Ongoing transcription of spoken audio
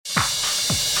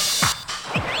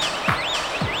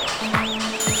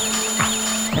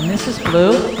This is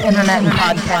Blue, Internet and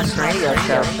Podcast Radio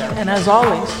Show. and as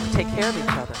always, take care of each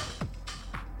other.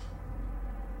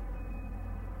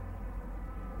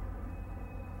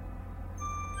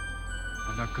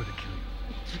 I'm not going to kill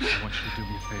you. I want you to do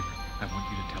me a favor. I want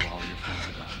you to tell all your friends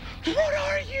about me. What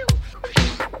are you?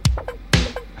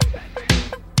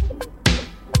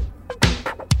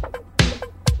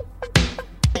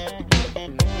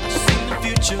 I've seen the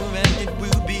future and it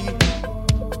will be.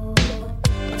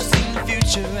 I've seen the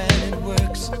future and it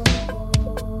works.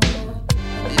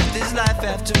 If there's life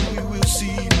after, we will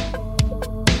see.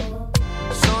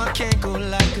 So I can't go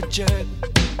like a jerk.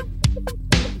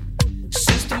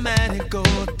 Systematic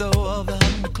ortho of the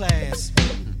underclass.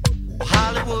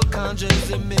 Hollywood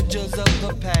conjures images of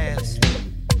the past.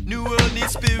 New world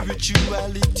needs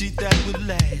spirituality that will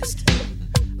last.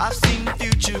 I've seen the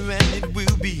future and it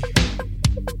will be.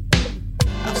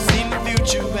 I've seen the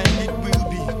future and it will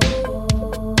be.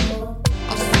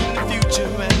 I've seen the future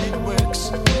and it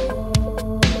works.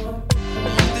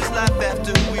 If there's life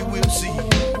after, we will see.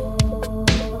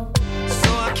 So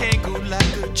I can't go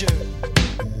like a jerk.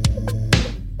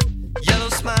 Yellow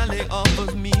smiley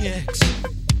offers me X,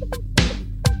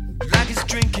 like it's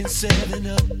drinking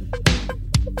 7-Up.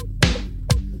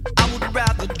 I would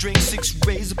rather drink 6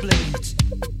 razor blades.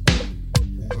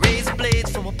 Razor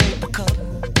blades from a paper cup.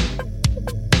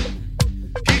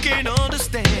 You can't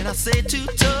understand, I say too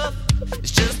tough.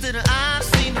 It's just that I've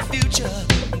seen the future.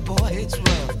 Boy, it's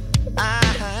rough.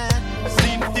 I've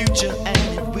seen the future and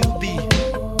it will be.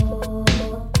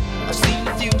 I've seen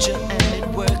the future and it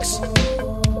works.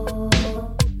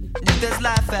 And if there's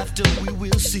life after, we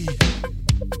will see.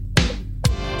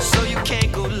 So you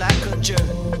can't go like a jerk.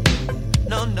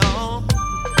 No, no.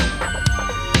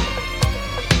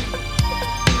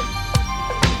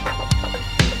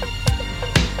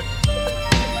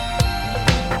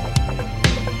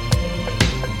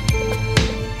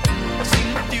 I've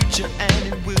seen the future and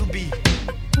it will be.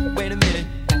 Wait a minute.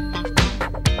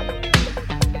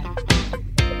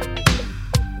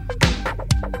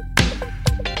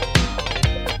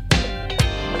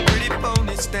 Pretty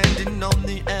pony standing on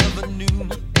the avenue,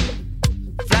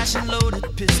 flashing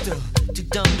loaded pistol, too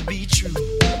dumb to be true.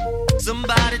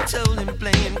 Somebody told him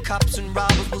playing cops and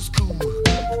robbers was cool.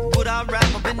 Would our rap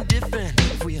have been different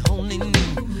if we only knew?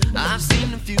 I've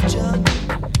seen the future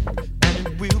and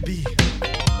it will be.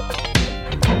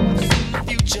 I've seen the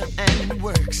future and it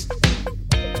works.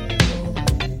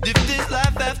 If there's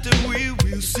life after, we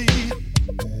will see.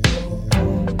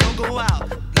 Don't go out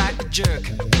like a jerk.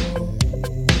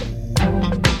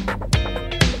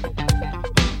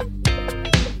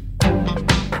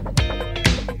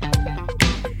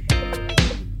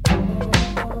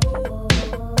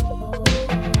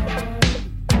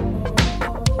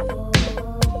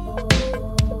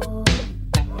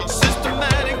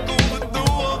 Systematic overthrow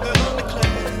of the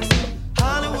underclass.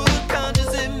 Hollywood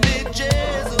conjures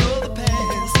images of the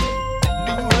past.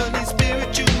 New world needs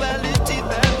spirituality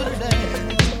that will last.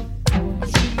 I've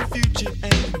seen the future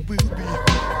and it will be.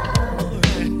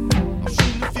 Alright. I've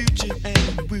seen the future and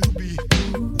it will be.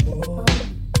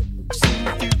 I've seen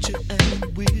the future and it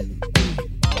will be. I've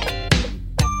seen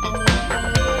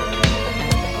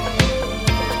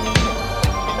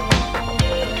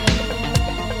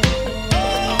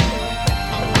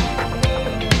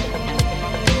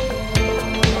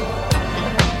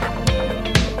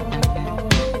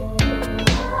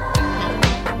the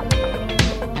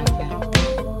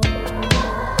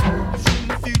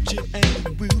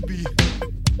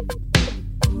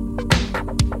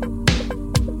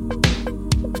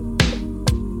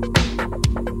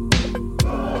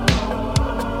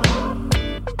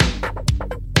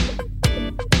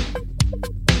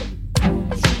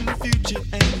future and it will be. I've seen the future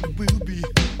and it will be.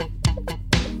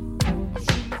 I've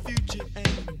seen the future and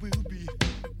it will be.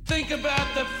 Think about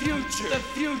the future. The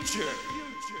future.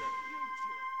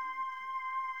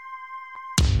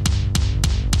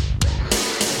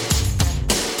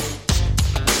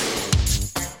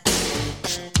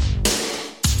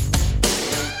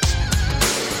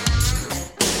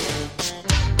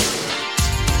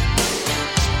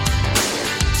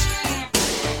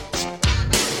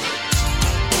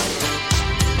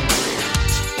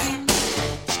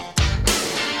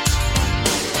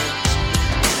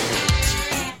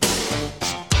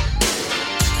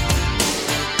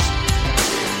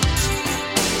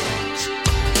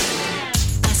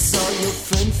 I saw your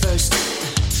friend first.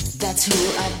 That's who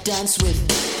I danced with.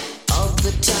 All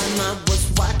the time I was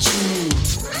watching you.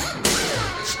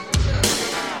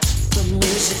 The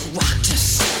music rocked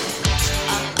us.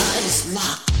 Our eyes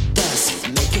locked us,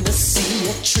 making us see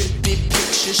a trippy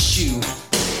picture shoe.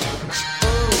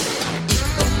 Oh,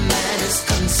 if a man is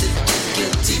considered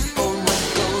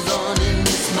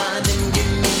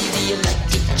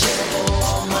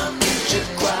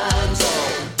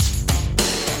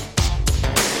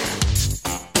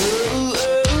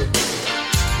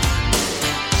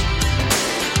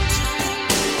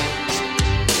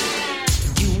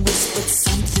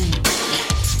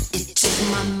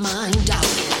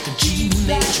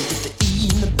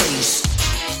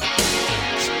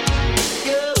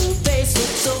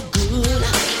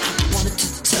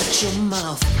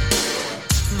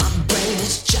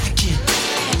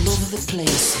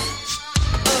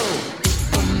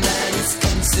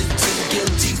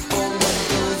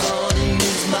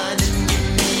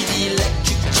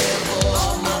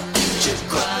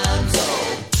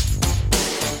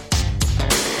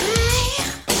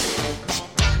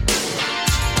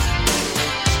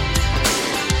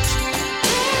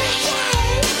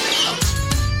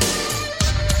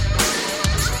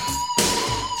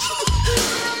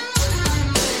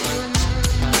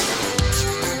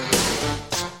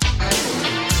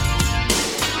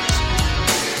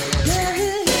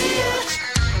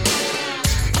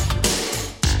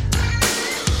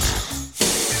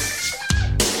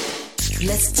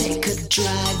Let's take a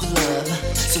drive, love,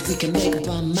 so we can make up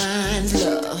our minds,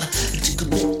 love, to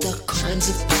commit the crimes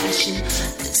of passion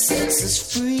that sets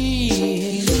us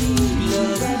free.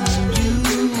 Loving you,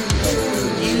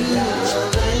 loving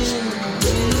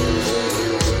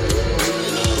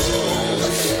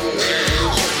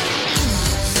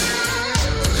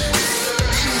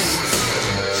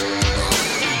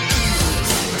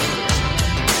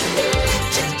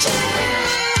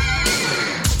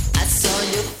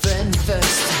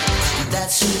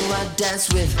That's who I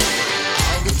dance with.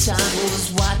 All the time I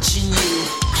was watching you.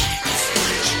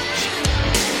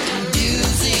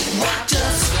 Music rocked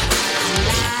us,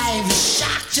 live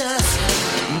shocked us,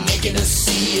 making us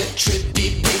see a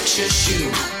trippy picture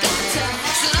shoot. I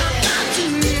got to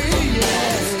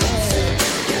realize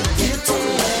it's a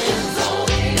love zone.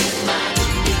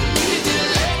 If you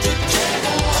let the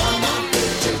devil on my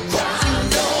picture cry, I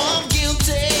know I'm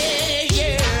guilty,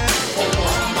 yeah.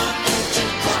 On my picture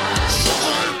cry.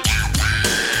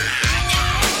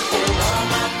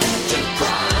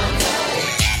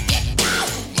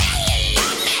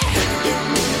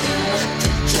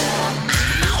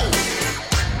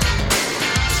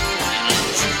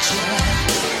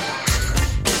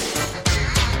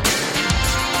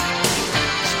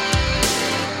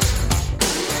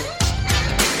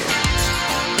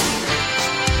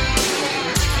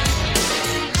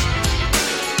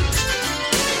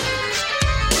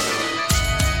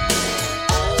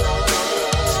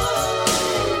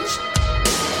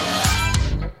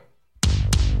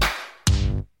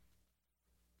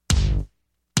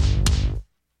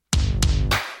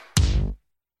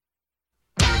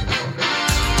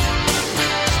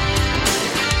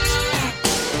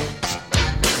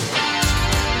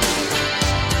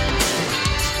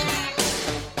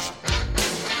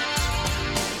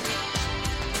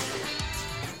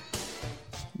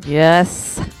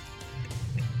 Yes.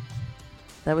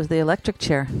 That was the Electric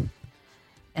Chair.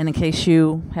 And in case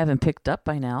you haven't picked up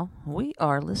by now, we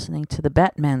are listening to the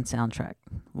Batman soundtrack.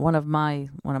 One of my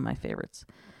favorites.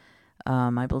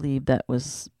 I believe that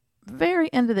was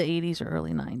very end of the 80s or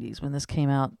early 90s when this came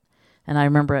out. And I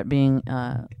remember it being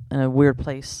in a weird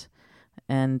place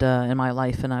and in my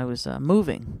life, and I was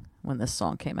moving when this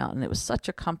song came out, and it was such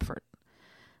a comfort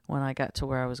when I got to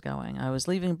where I was going. I was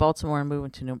leaving Baltimore and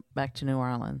moving back to New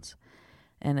Orleans,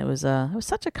 and it was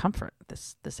such a comfort,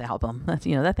 this album. I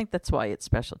think that's why it's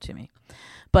special to me.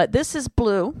 But this is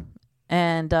Blue,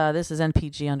 and this is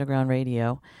NPG Underground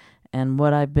Radio, and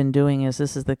what I've been doing is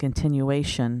this is the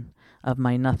continuation of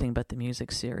my Nothing But the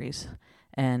Music series,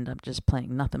 and I'm just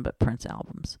playing nothing but Prince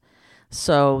albums.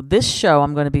 So this show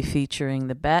I'm going to be featuring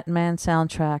the Batman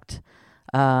soundtrack,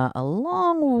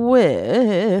 along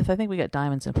with, I think we got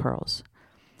Diamonds and Pearls.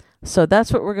 So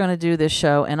that's what we're going to do this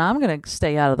show, and I'm going to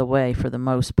stay out of the way for the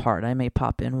most part. I may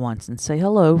pop in once and say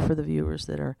hello for the viewers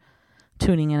that are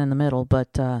tuning in the middle,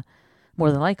 but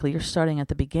more than likely you're starting at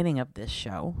the beginning of this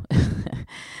show,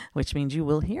 which means you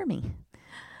will hear me.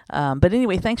 But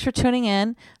anyway, thanks for tuning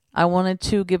in. I wanted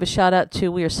to give a shout out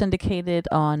to, we are syndicated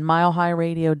on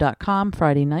milehighradio.com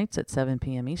Friday nights at 7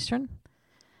 p.m. Eastern.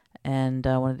 And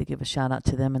I wanted to give a shout out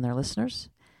to them and their listeners.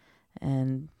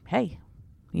 And hey,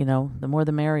 the more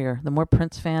the merrier. The more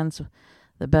Prince fans,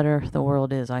 the better the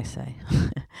world is, I say.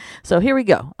 So here we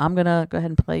go. I'm going to go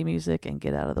ahead and play music and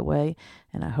get out of the way.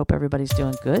 And I hope everybody's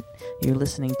doing good. You're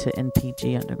listening to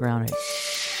NPG Underground Radio.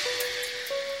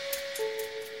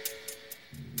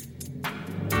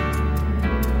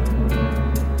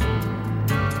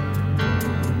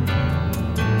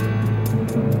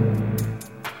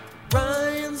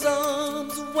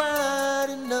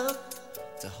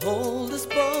 Hold us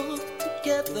both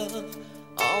together,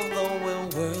 although we're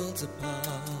worlds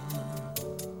apart.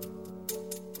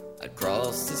 I'd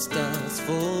cross the stars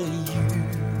for you.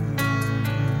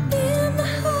 In the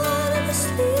heart of a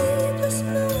sleepless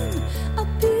moon, I'll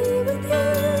be with you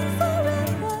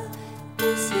forever.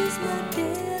 This is my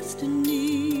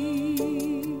destiny,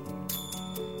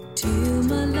 till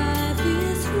my life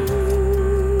is through.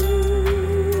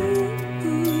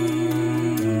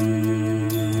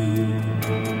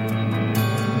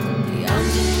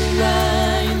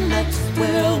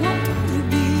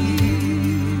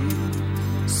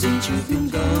 You've been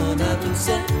gone, I've been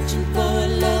searching for a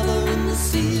lover in the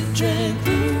sea of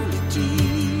tranquility,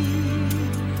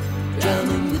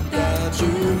 drowning without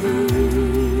you,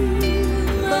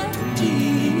 my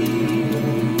dear.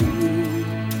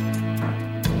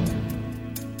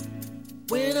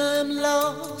 When I'm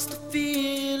lost,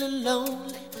 feeling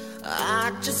lonely,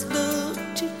 I just look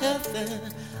to heaven,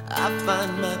 I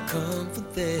find my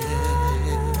comfort there.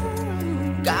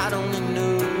 God only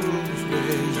knows where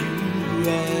you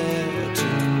are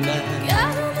tonight.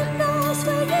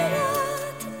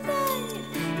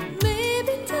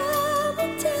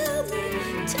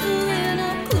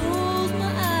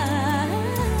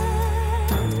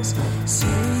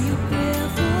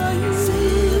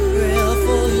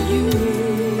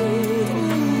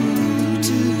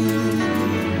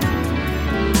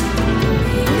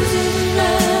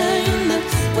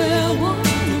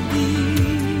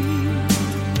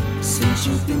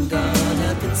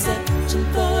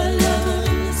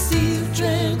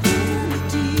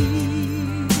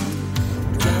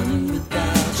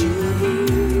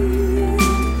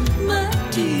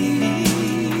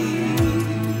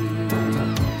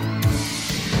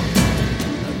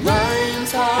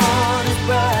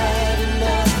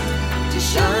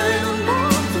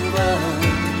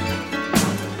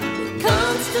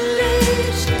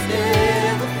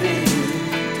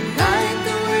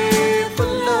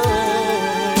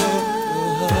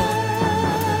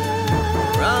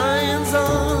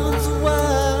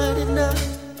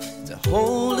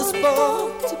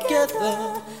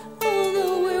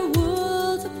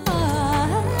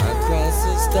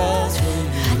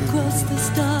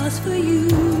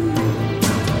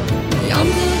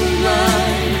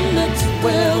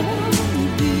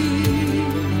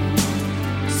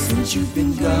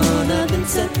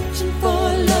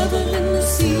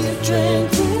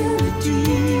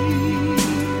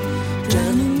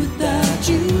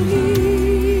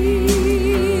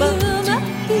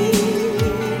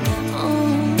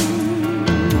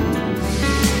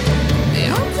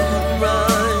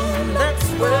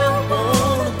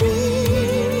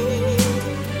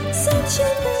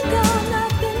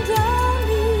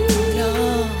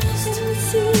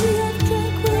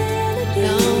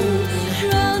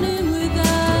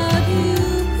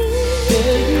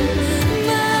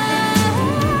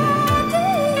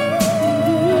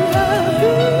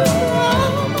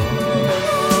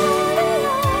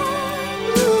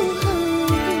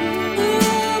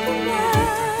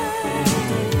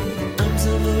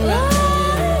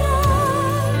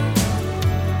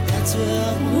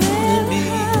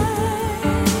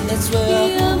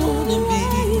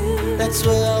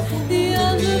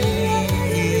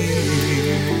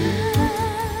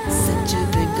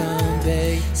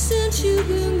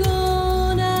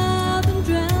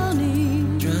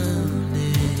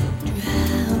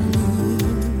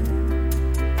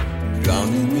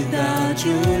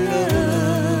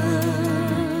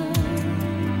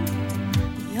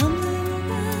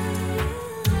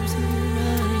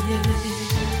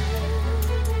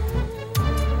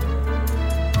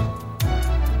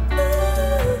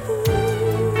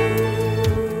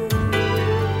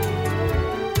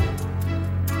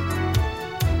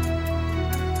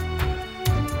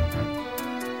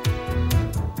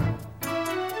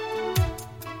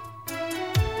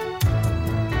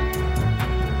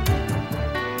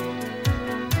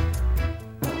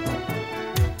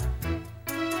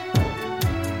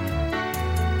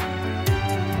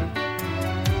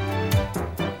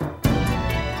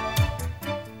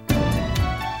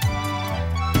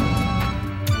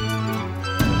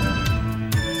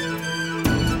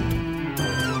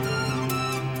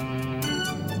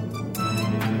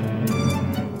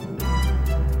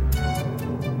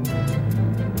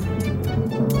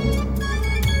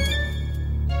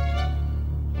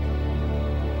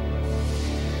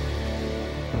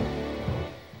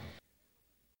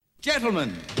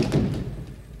 Gentlemen,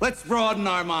 let's broaden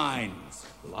our minds.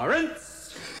 Lawrence?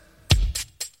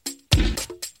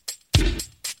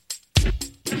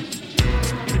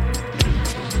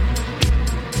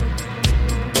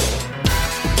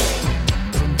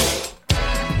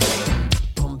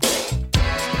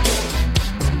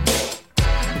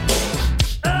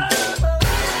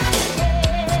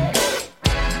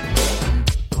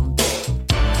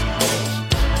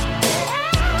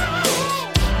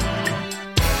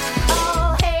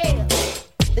 Oh, hey,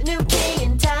 the new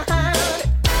king in town.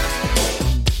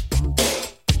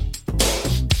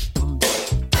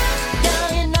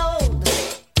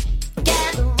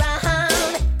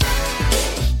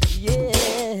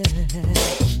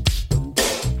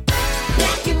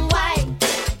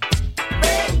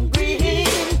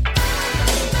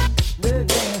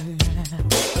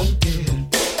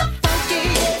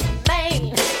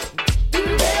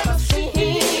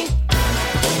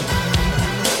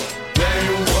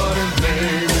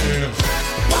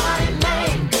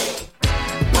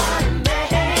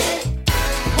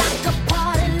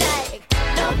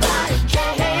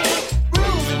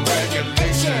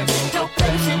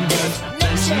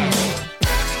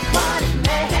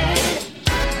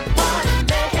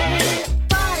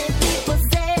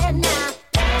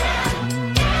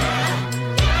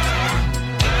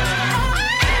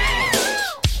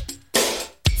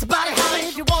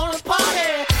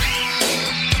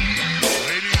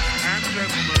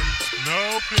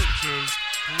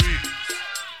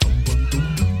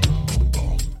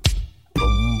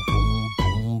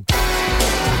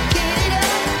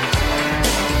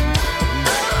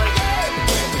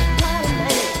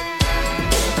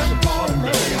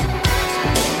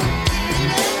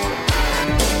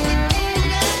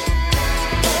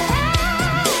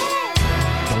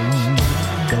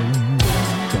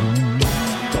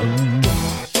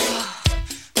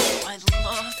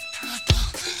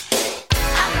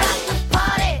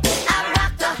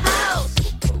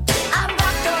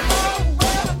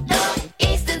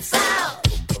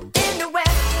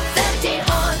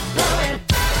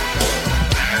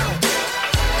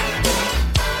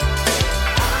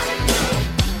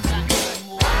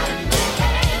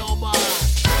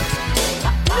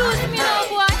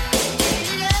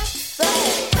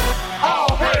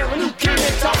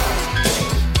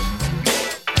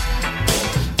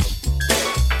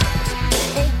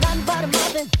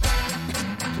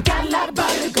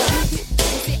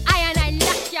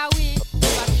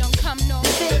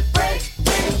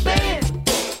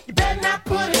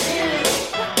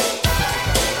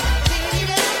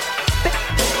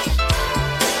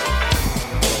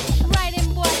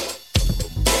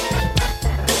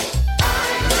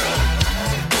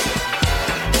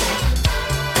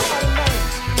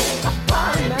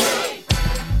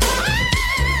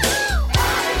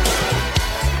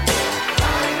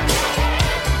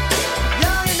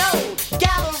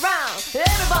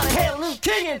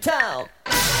 town.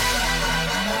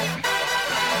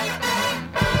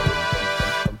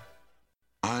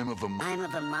 I'm of a mind,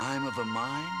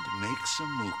 make some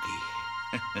mookie.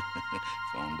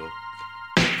 Phone book.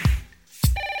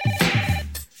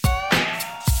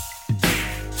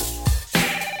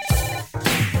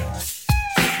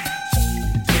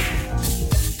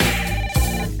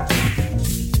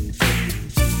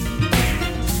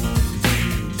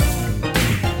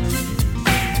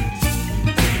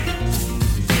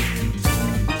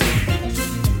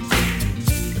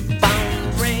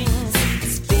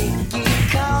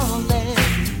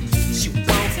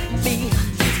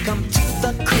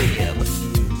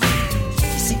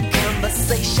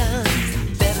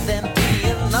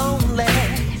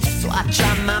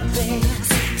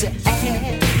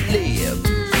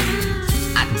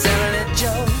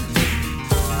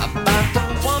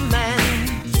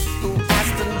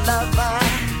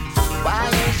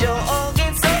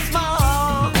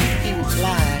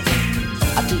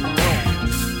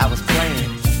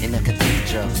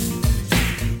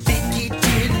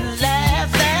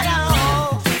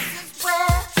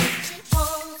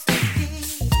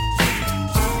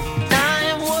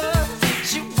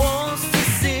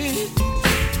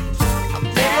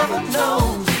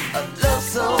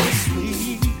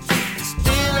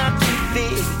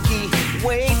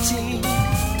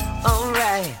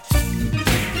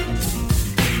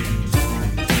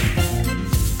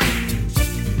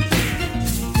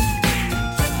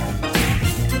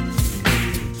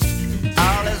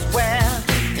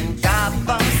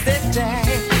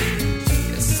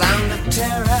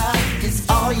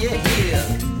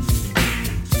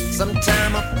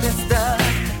 Sometime a pistol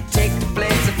take the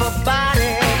place of a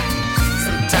body.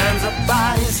 Sometimes a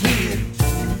body's here.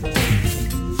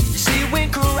 See, when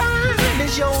crime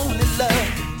is your only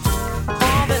love,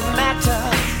 all that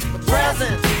matters, the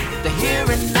present, the here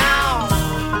and now.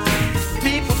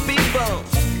 People,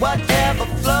 whatever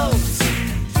floats.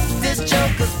 This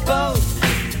joker's boat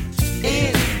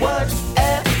is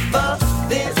whatever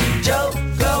this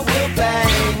joker will bang.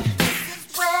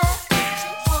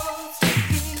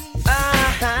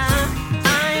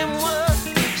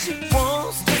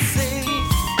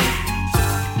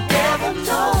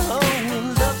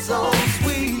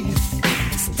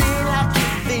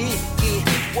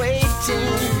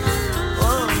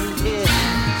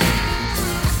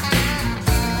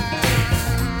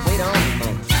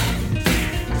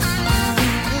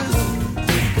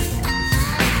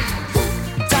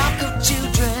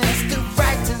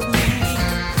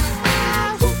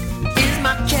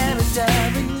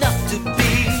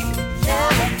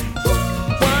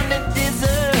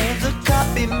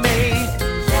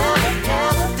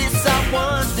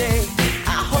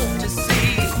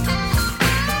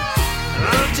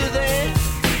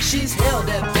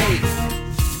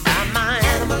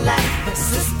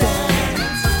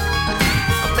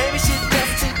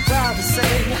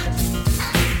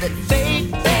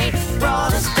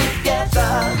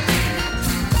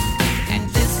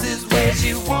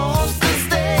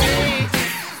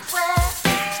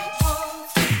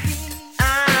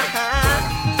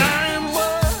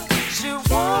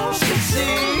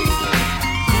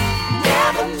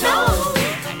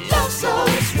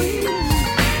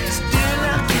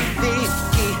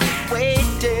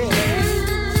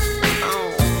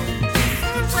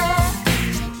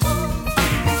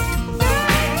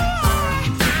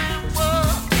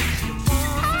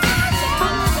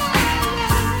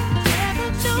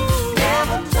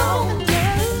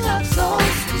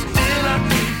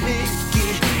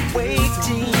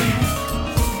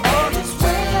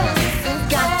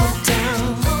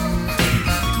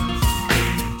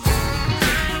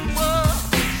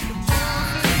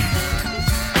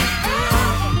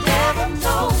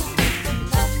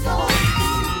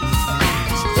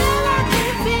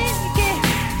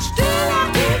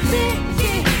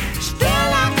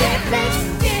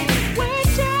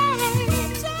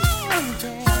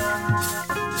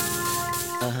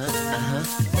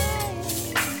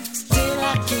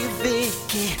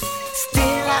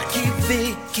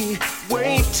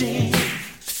 Waiting.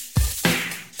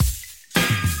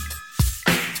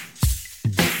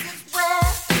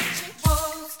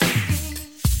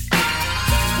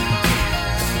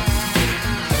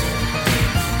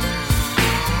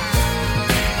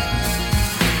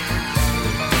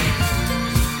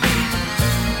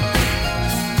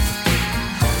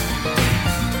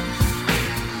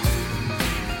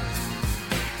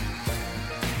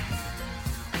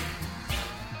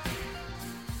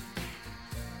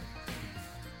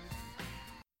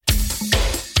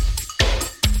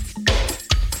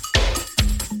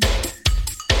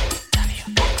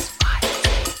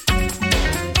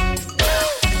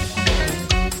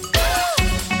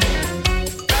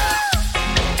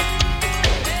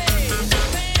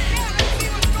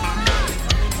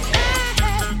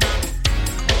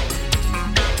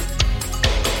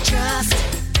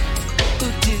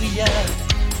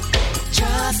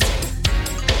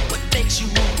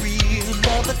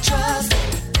 love or trust?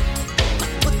 I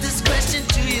put this question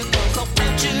to you 'cause I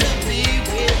want you to be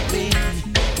with me.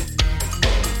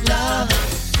 Love,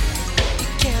 you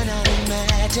cannot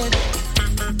imagine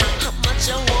how much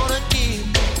I wanna give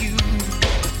to you.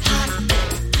 I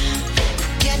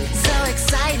get so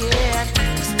excited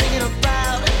just thinking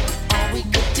about all we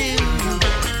could do.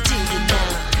 Till you know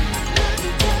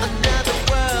another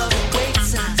world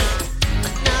awaits us,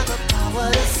 another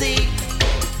power to see.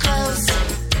 Close,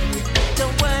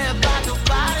 don't worry about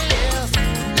nobody else.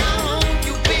 No,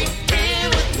 you be here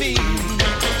with me.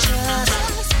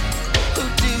 Trust, who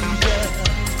do you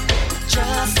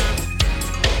trust?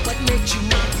 What makes you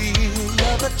real?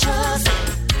 Love or trust?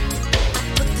 I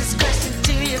put this question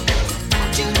to you 'cause I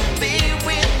want you to be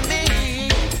with me.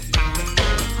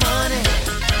 Money,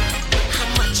 how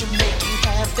much you make you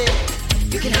happy?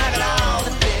 You can have it all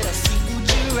and better suit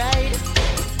you right.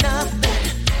 Nothing,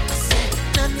 I said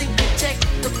nothing can take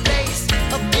the place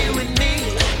of you and me.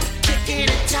 Kicking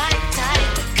it tight, tight.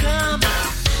 Come on,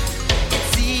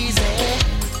 it's easy.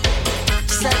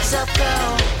 Just let yourself go.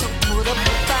 Don't put up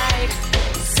a fight.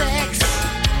 Sex,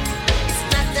 it's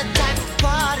not that type of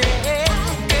party.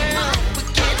 Girl,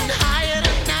 we're getting higher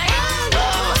tonight.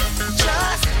 Oh,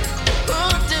 trust, who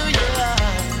do you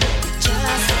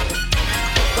trust?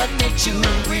 What makes you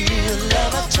real?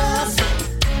 Love or trust?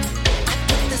 I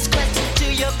put this question to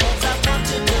you 'cause I want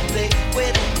you to be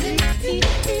with me.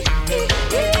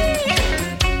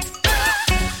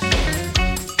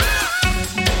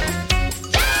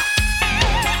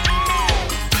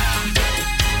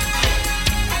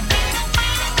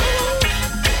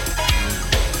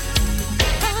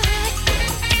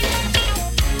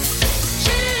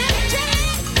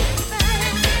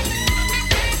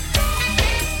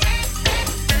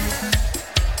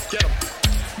 Get 'em.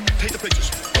 Take the pictures.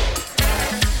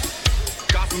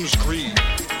 Gotham's Creed.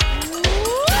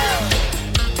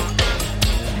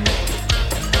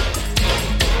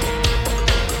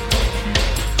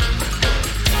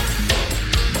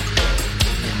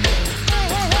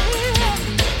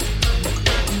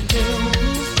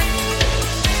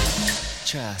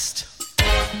 Trust.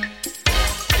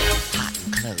 Hot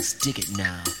and close, dig it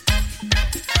now.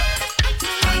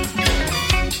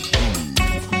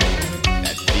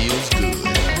 That feels good.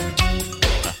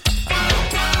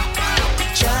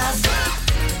 Trust,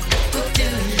 who do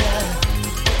you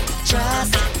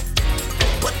trust?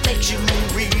 What makes you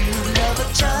real? Love or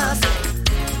trust?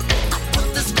 I put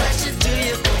this question to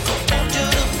you 'cause I want you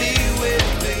to be with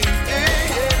me.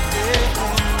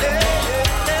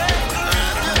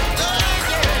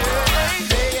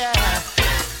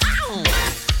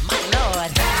 My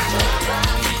Lord.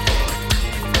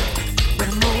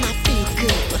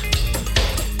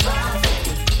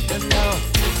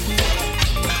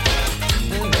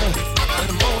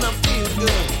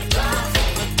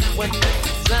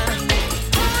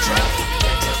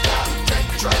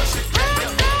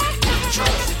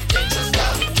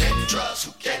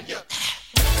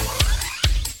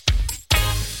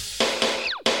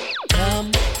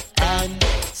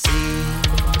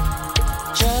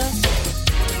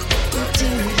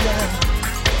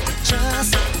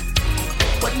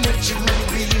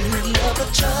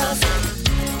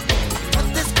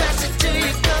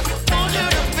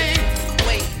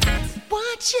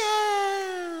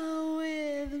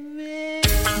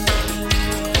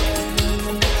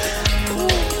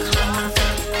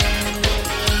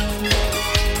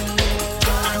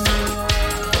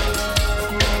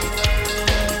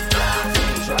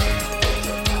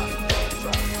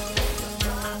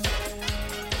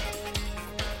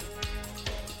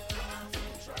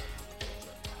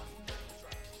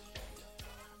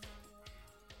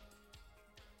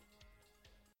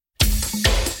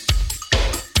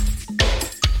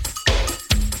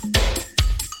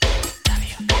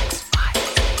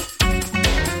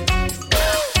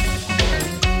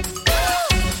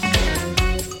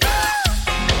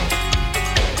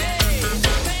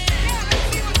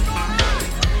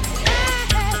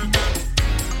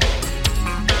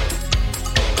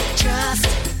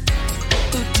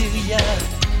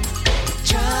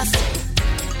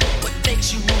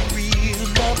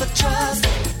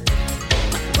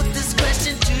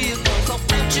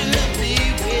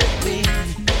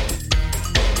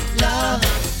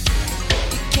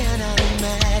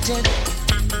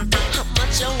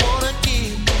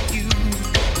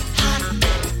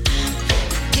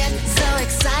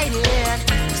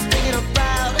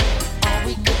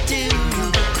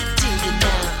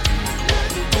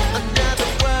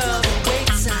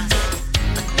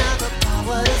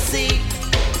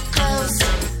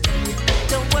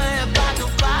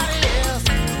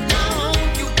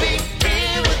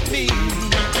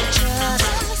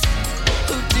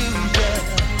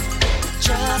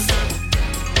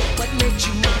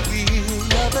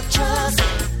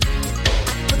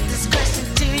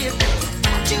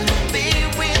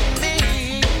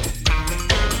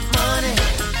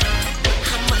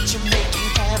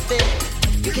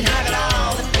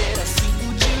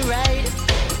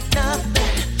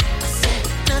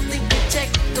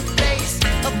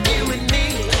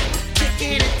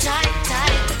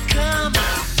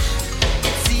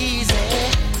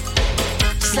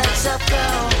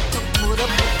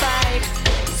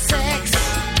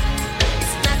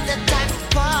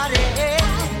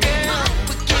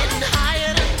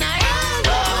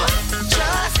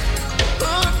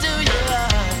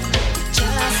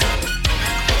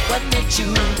 makes you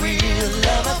a real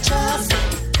lover? Trust. I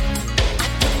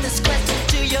put this question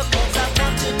to you 'cause I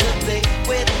want to debate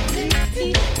with me.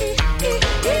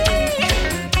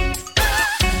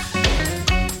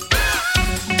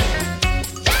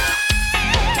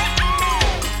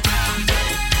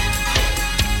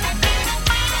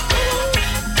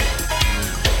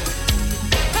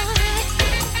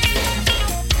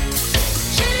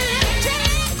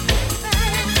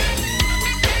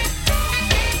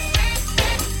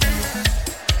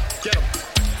 Get 'em.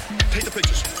 Take the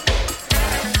pictures.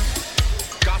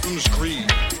 Gotham's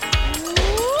greed.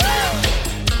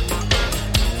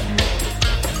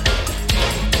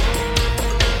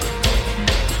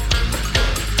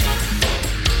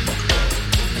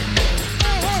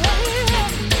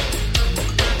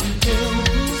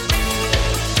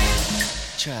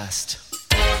 Trust.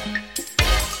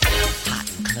 Hot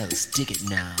and close, dig it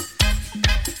now.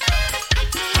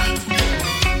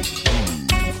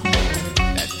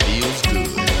 That feels good.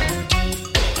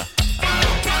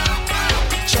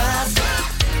 Trust.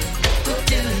 Who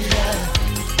do you love?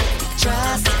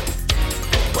 Trust.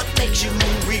 What makes you a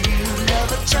real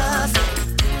lover? Trust. I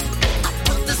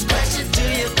put this question to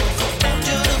you 'cause I want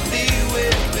you to be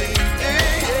with me.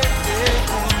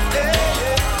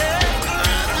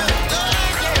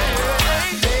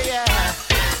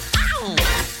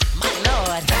 My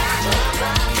Lord. When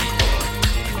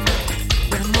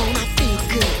I'm on, I feel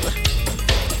good.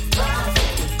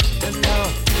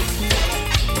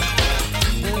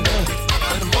 When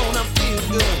I'm on, I feel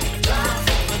good.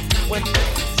 When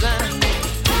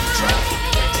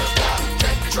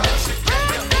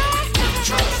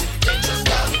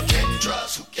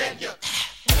Who can you?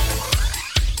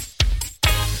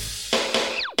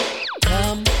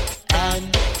 come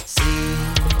and see.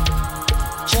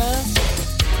 Trust.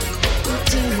 Who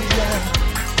do you love?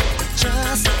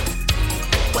 Trust.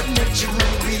 What makes you a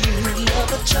real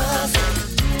lover? Trust.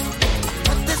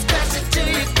 Put this question to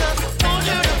you 'cause I want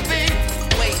you to be.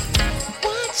 Wait.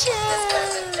 What you?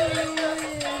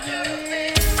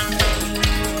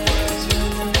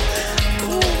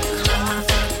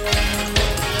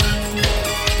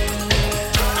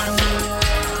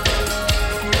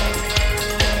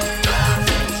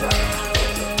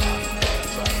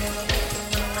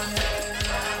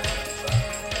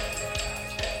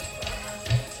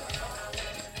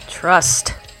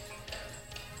 Trust.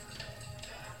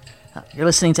 You're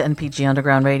listening to NPG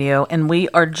Underground Radio, and we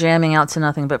are jamming out to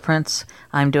Nothing But Prince.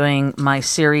 I'm doing my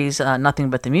series,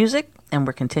 Nothing But the Music, and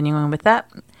we're continuing with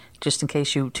that, just in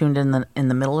case you tuned in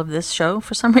the middle of this show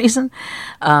for some reason.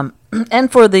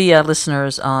 And for the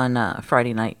listeners on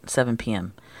Friday night, 7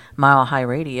 p.m.,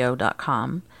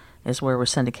 milehighradio.com is where we're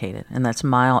syndicated, and that's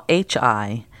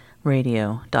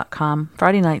milehiradio.com.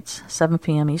 Friday nights, 7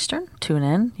 p.m. Eastern. Tune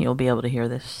in. You'll be able to hear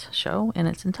this show in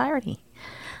its entirety.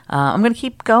 I'm going to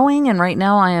keep going, and right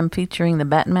now I am featuring the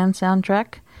Batman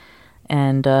soundtrack.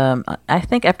 And I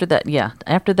think after that,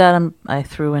 I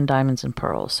threw in Diamonds and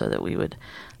Pearls so that we would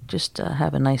just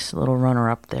have a nice little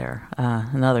runner-up there.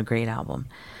 Another great album.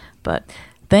 But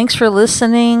thanks for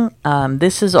listening.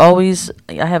 This is always,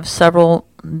 I have several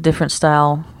different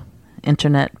style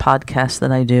internet podcasts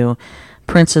that I do.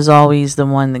 Prince is always the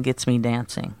one that gets me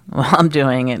dancing while I'm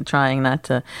doing it, trying not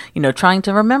to, trying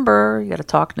to remember. You got to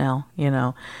talk now,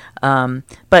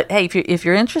 But hey, if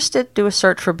you're interested, do a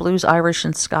search for Blues, Irish,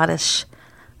 and Scottish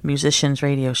Musicians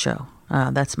Radio Show.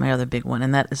 That's my other big one,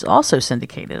 and that is also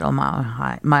syndicated on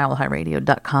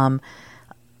milehighradio.com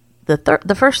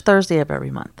the first Thursday of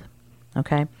every month.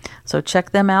 Okay, so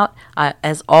check them out.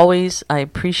 As always, I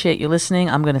appreciate you listening.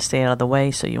 I'm going to stay out of the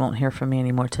way so you won't hear from me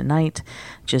anymore tonight.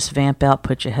 Just vamp out,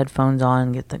 put your headphones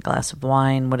on, get the glass of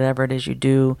wine, whatever it is you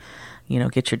do.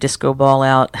 Get your disco ball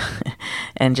out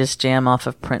and just jam off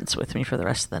of Prince with me for the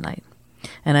rest of the night.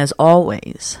 And as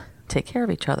always, take care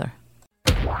of each other.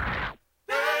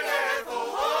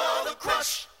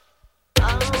 Crush.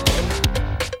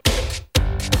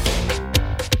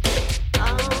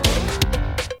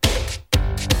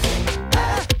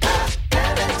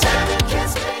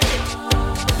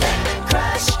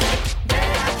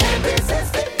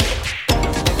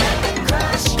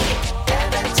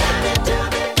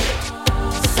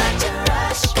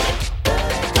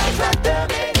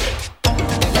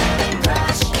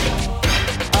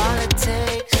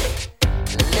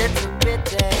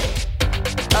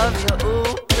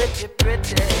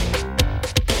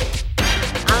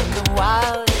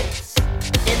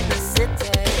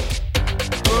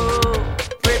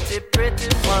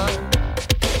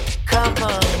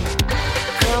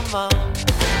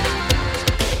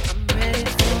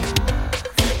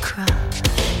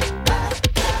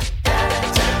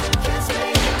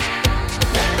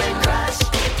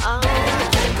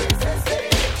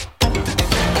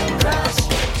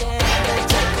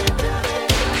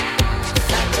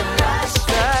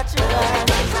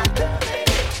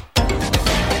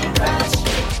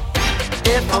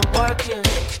 I'm working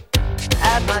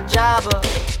at my job.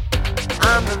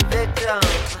 I'm the victim,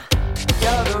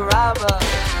 you're the robber.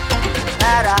 No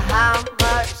matter how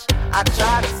much I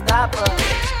try to stop her,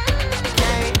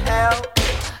 can't help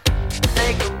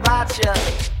think about you.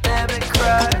 Let me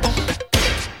crush.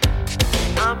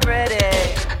 I'm ready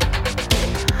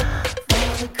for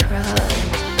the crush.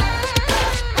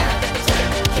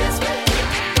 Kiss me.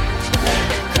 Let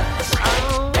me crush.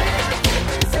 Oh,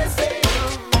 resist it.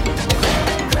 Let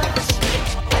me crush.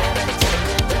 Every time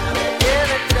you do it.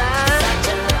 Every time. Such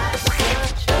a rush.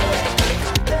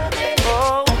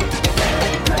 Oh, let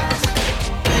me crush.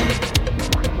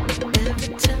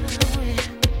 Every time we.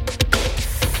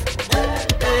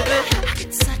 Baby, I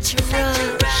get such a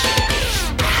rush.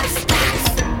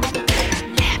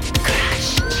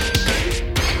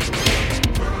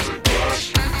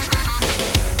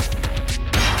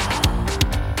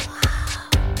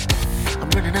 I'm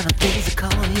running out of things to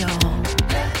call y'all.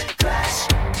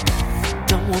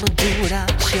 Don't wanna do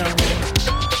without you.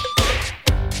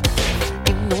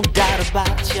 Ain't no doubt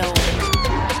about you.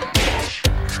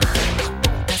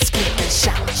 Let's scream and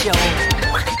shout, yo.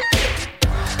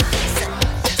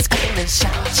 Let's scream and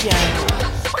shout, yo.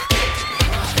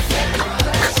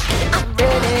 I'm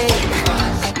ready.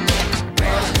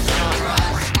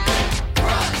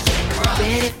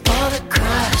 Ready for the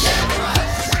crush.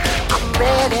 I'm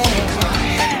ready.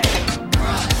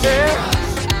 Yeah.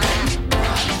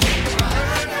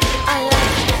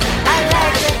 I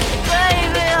like it,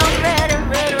 baby. I'm ready,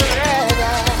 ready, ready.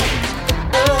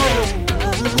 Oh,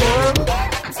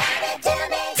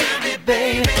 tell me,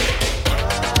 baby.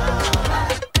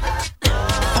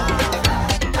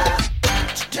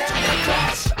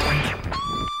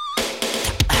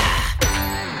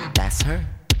 That's her.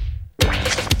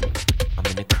 I'm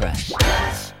in a crush.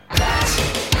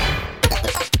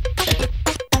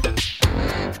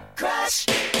 Crush.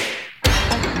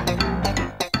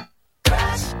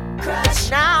 Crush. Crush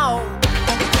now.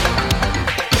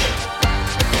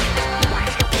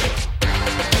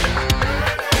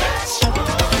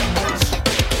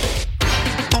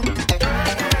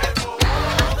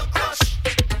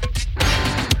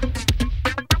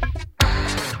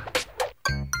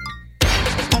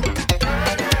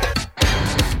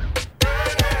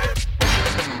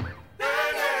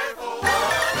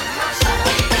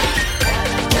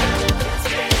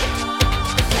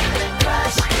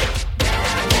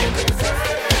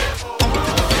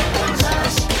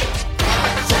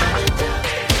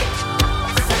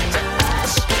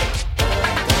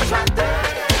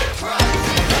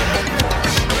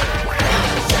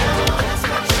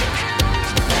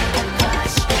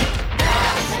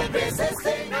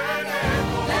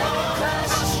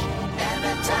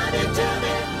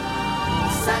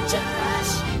 Such a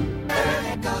rush,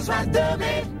 it goes right through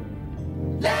me.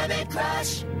 Let me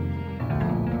crush.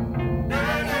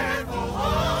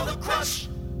 Oh, the crush.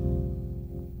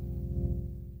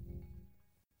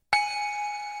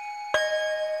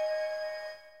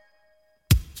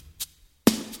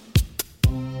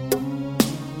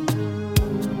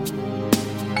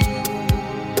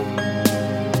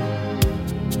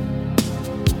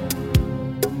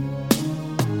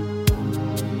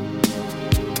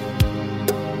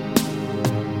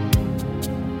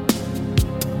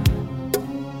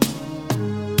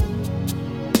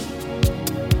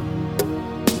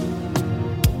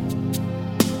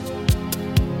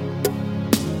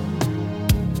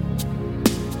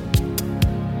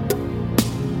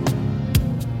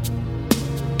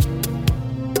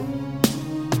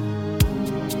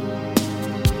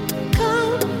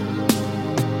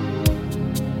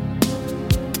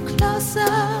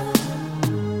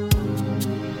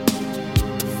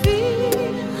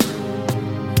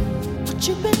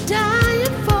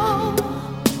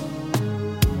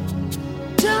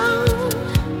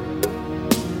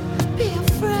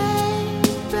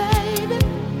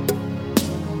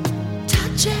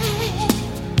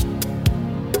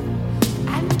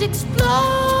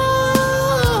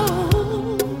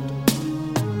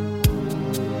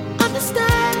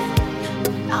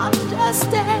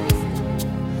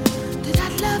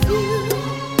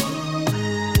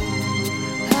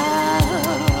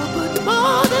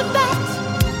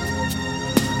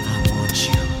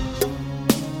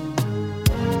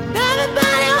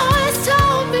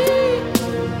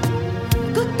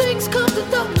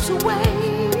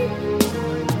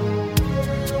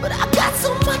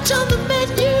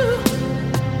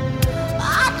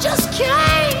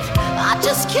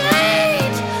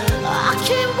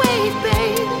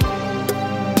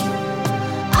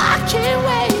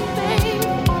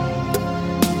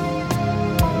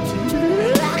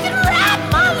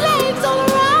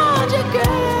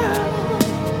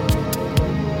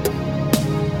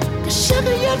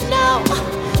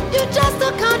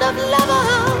 kind of lover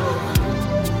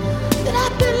that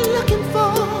I've been looking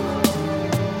for.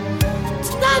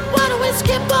 Tonight, why don't we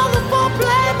skip all the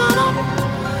foreplay, man,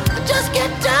 and just get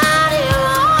down here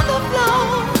on the floor.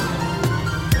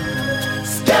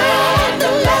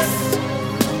 Scandalous.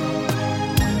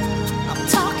 I'm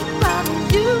talking about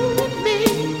you and me.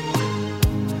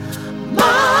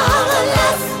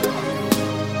 Marvelous.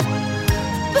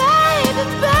 Baby,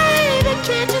 baby,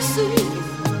 can't you see?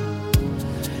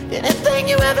 Anything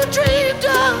you ever dreamed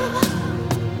of,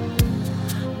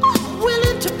 I'm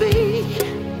willing to be.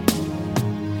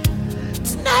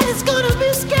 Tonight is gonna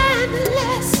be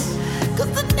scandalous, 'cause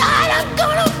tonight I'm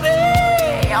gonna be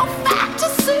your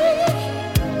fantasy.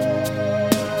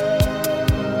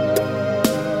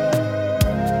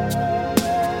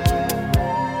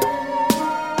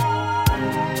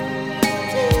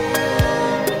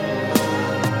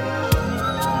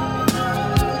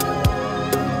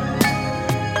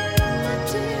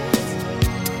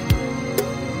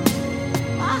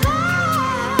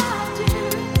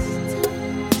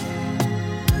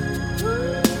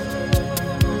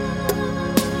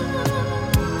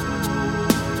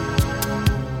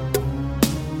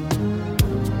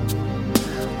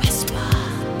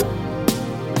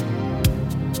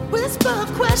 Whisper a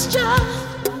question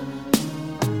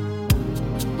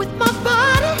with my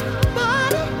body.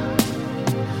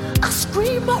 I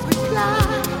scream or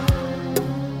reply.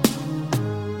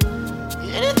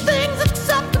 Anything's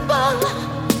acceptable.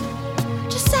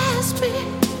 Just ask me,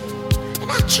 and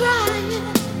I'll try it.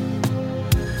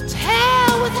 To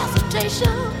hell with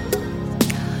hesitation.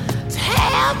 To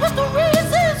hell with the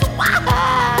reasons why.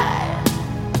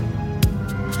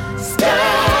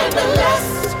 Scandalous.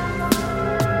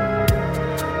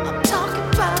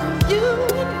 You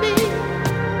and me,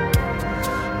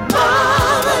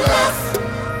 marvelous.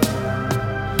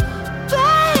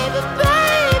 Baby,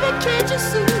 baby, can't you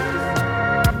see?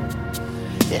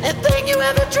 Anything you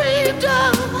ever dreamed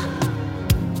of,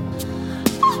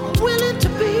 I'm willing to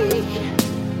be.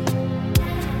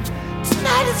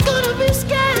 Tonight is gonna be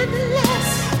scandalous,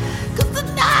 'cause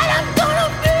tonight I'm gonna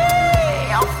be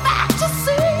your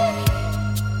fantasy.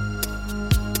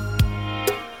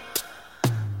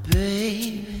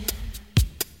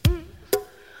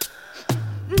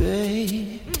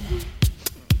 Baby,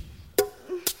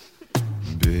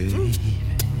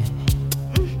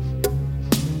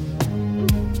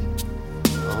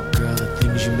 oh girl, the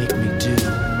things you make me do.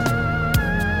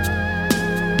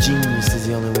 Genius is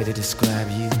the only way to describe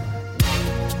you.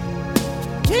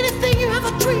 Anything you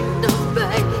ever dreamed of,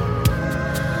 baby,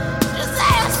 just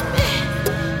ask me.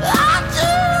 I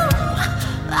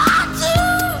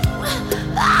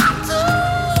do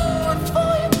it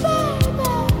for you, baby.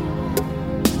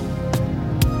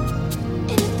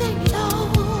 Anything at all.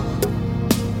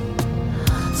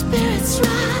 Spirits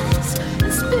rise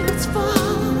and spirits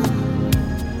fall.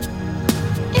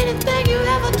 Anything you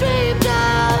ever dreamed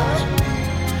of,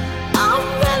 I'm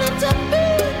willing to be.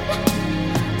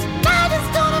 Tonight is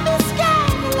gonna be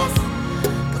scandalous,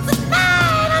 'cause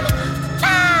tonight I'm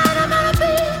gonna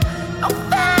be your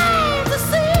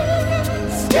fantasy.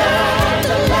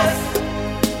 Scandalous.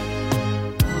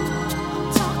 I'm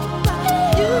talking about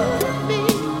you and me.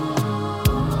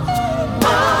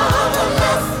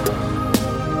 Marvelous.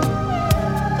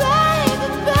 Baby,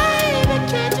 baby,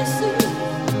 can't you see?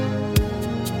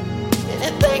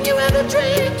 Anything you ever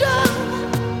dreamed of,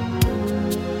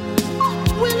 I'm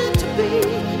willing to be.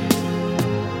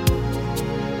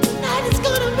 Tonight is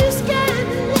gonna be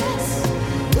scandalous,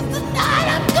 'cause tonight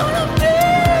I'm gonna be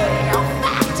your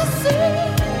fantasy.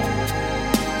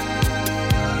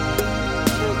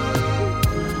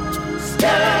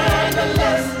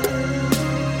 Scandalous.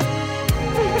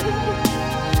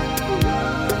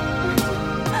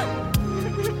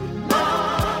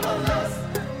 Marvelous.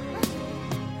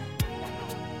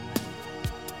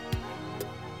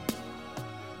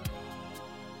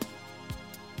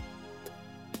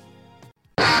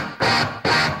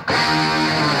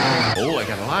 Oh, I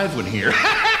got a live one here.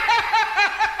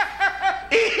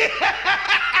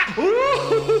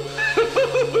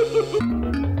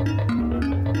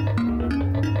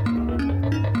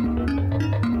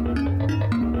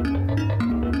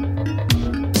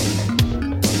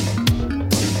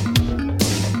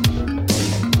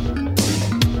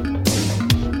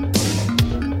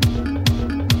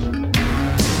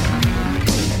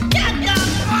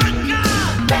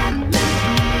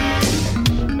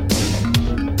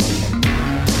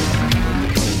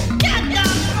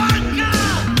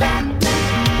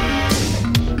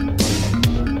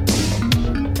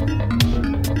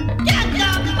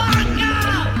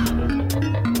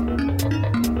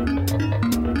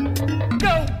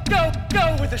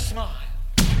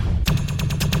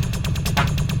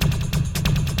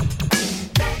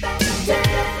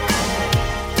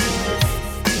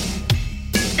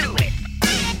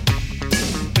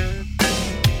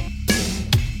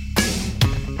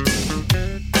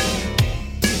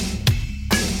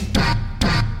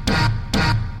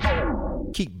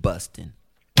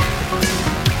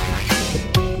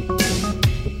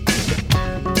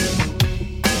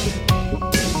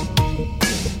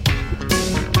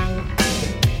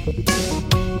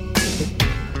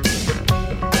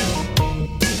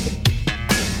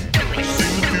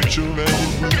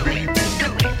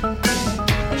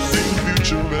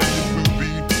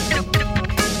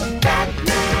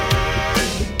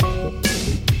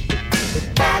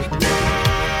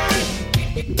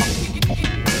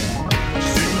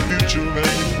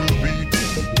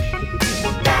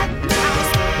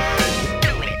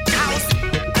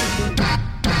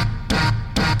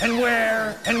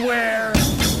 And where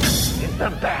is the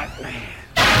Batman?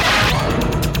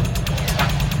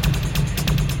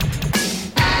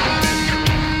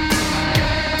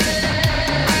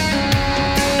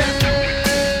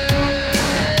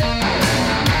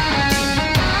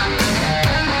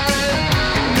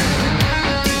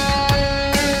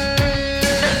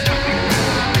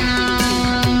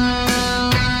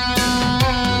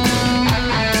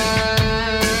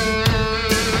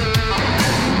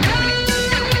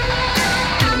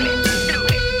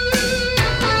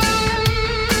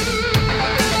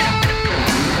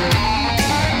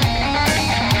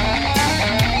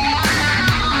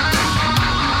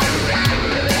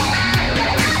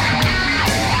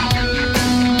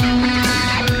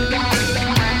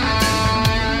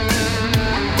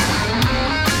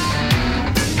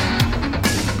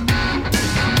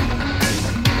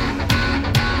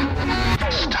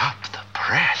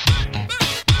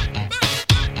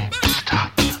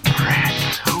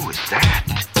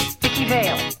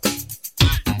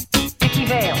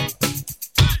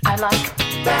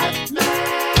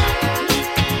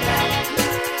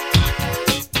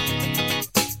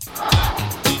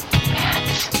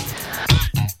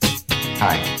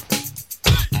 Hi.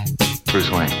 Bruce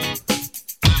Wayne.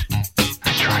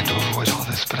 I tried to avoid all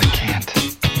this, but I can't.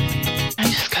 I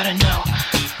just gotta know,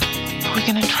 are we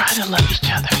gonna try to love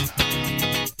each other?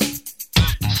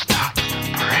 Stop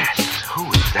the press.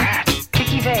 Who is that?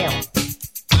 Vicky Vale.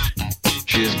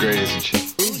 She is great, isn't she?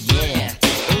 Ooh yeah,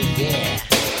 ooh yeah.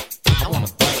 I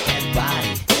wanna bust that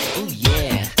body. Ooh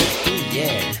yeah,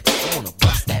 I wanna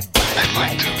bust that body. I'd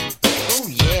like to. Ooh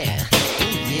yeah,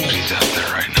 But he's out there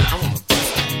right now. I wanna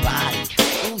bust that body.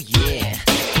 Ooh yeah.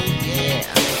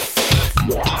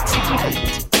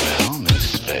 Well, Miss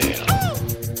Vale.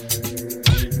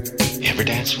 You ever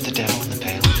dance with the devil in the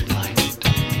pale moonlight?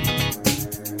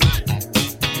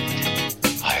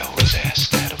 I always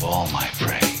ask that of all my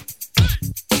prey.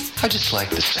 I just like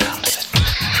the sound of it.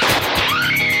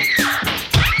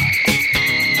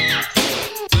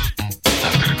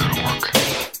 I've gotta go to work.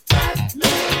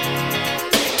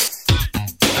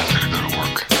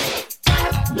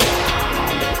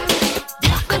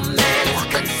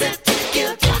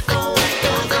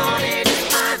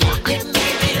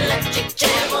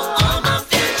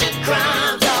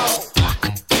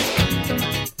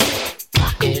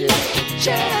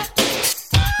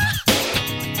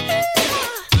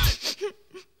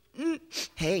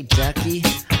 Hey, Ducky,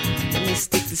 let me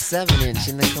stick the 7-inch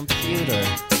in the computer.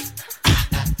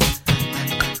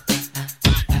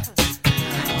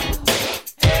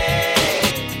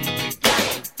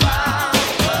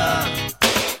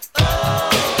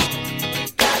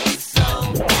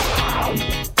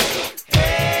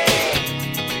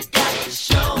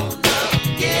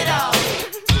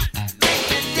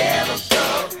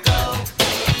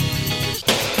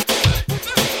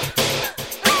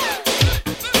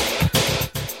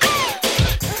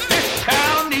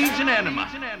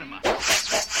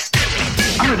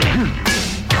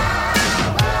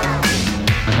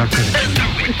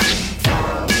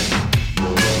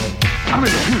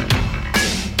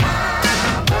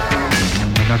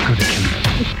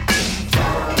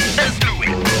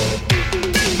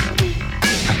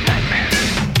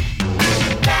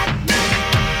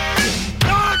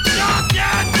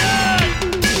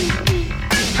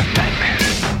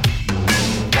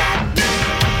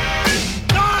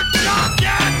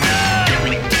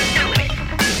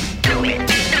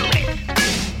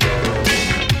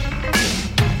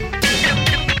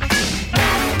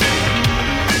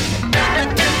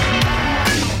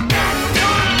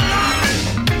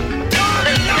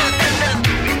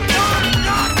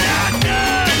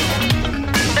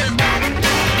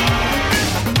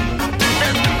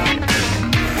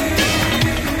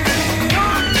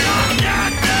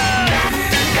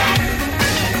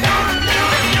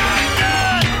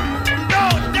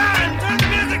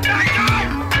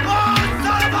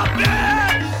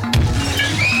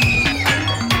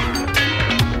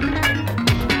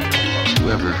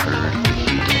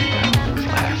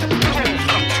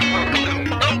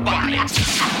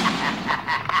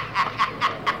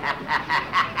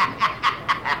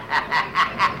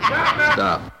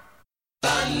 Stop.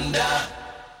 Thunder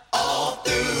all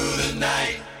through the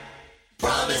night.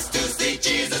 Promise to see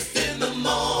Jesus in the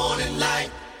morning light.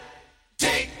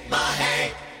 Take my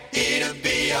hand, it'll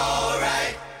be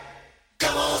alright.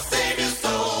 Come on, save your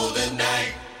soul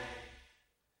tonight.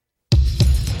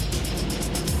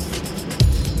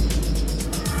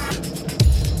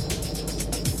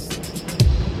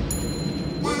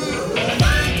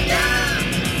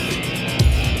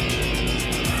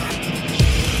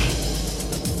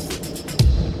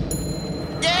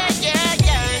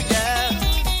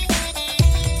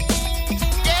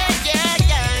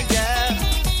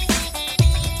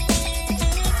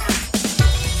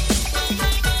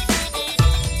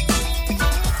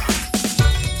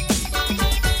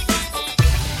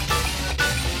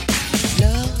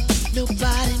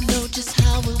 Nobody know just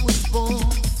how it was born.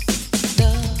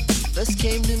 Love first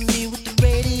came to me with the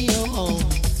radio on.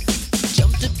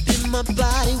 Jumped up in my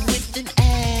body with an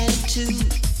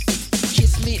attitude.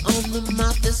 Kiss me on the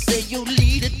mouth and say, yo,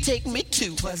 leader, take me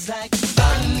to. Was like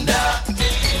thunder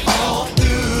all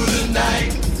through the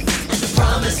night. And the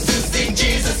promise to see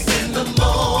Jesus in the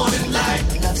morning light.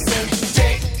 Love said,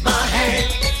 take my hand,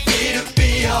 it'll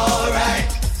be alright.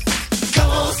 Come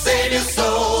on, save your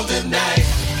soul tonight.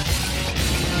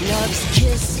 love's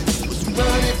kiss was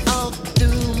running all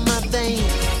through my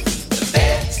veins. The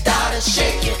bed started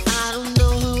shaking. I don't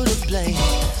know who to blame.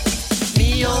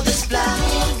 Me or this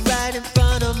flower right in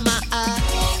front of my eye.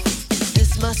 Is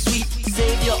this my sweet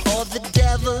savior or the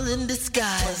devil in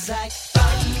disguise? Was like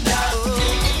thunder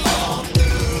all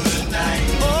through the night.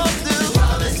 All through.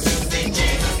 Promise to see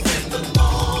Jesus in the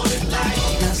morning light.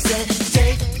 Love said,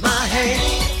 take my hand,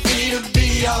 it'll be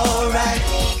alright.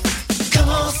 Come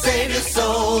on, save your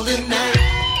soul tonight.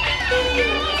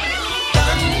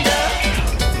 Thunder.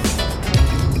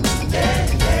 Yeah,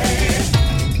 yeah.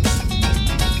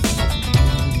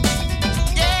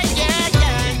 Yeah, yeah,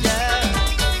 yeah, yeah.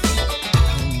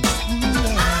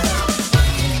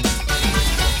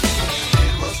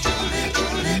 It was truly,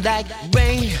 truly like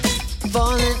rain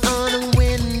falling on a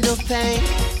window pane.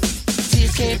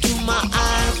 Tears came to my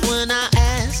eyes when I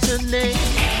asked her name.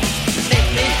 Make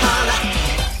me holler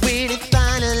when it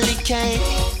finally came.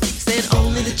 Said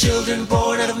only the children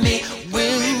born out of me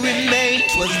will remain.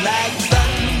 'Twas like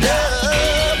thunder.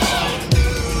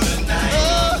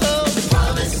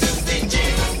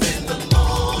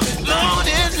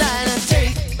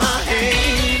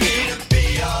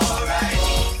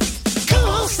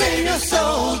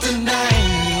 Soul tonight.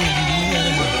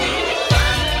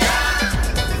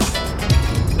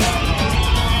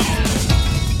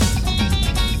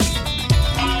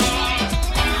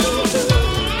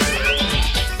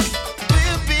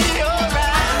 We'll be alright.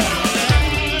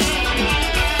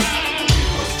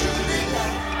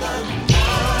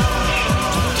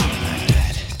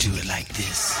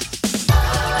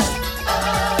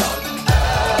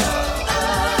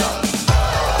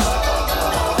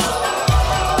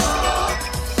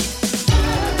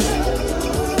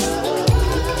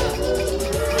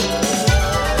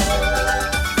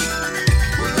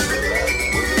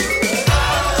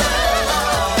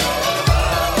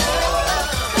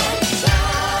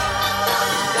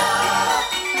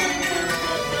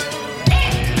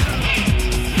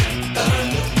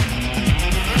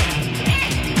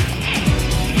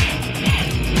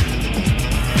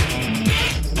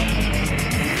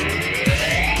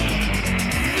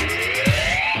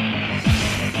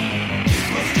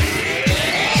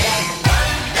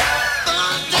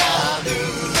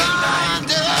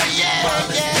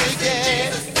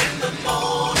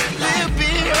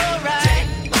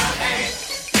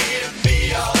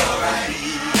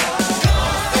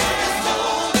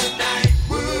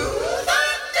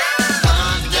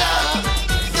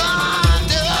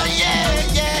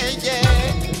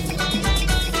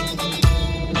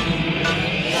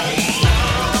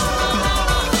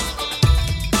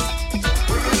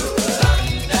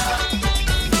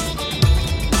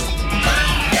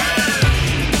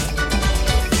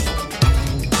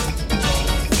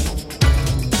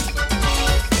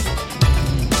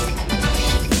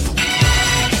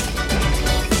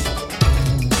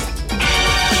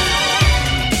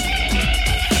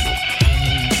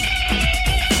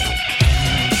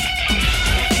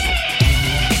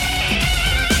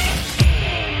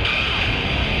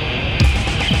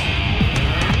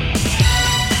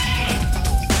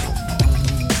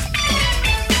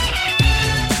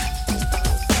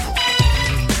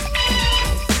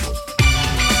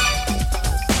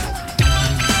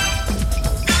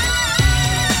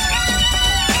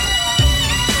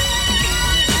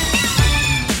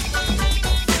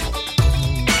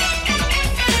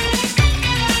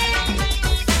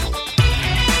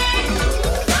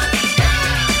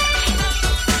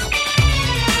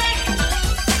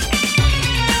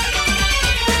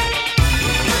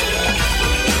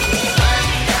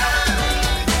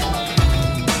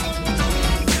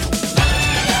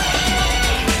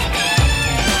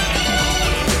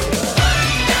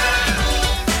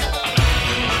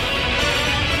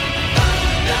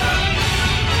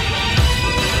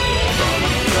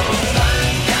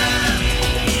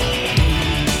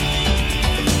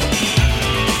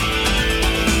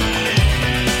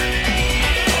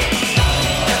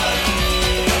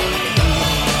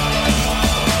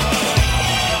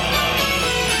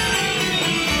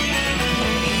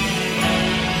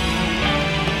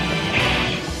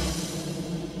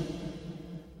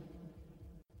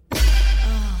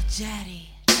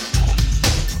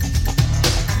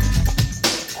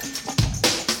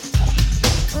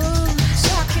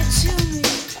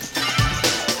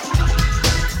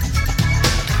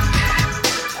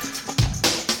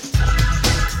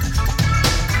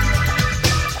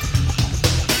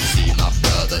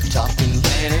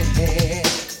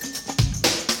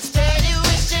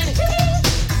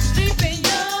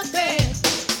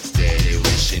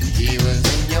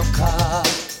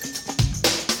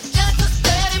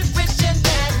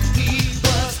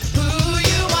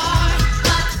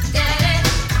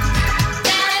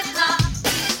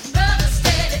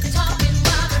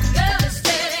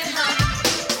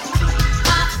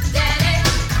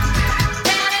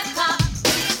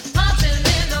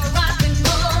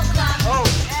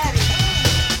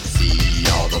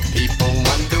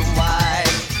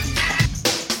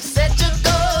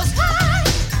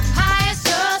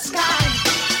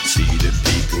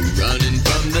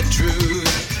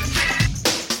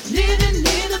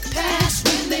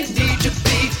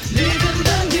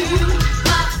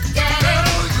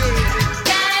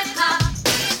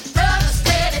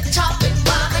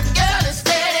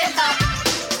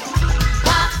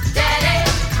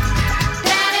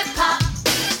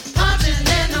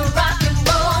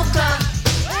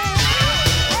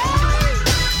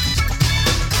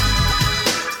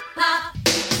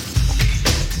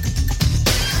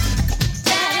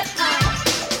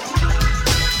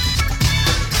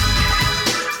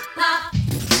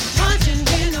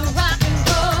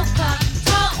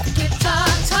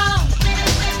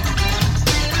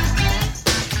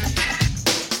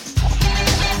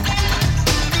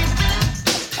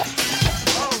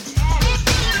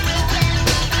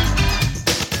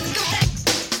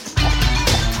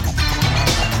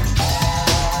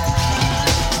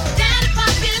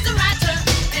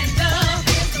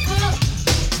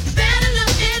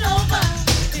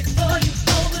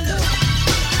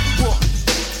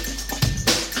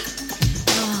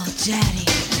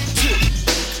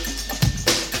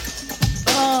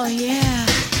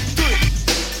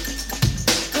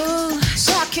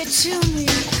 it to me.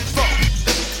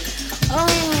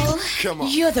 Oh,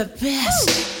 you're the best.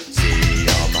 See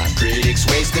all my critics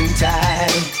wasting time,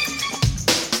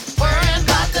 worrying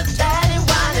about the daddy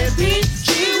while they beat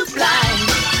you blind.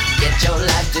 Get your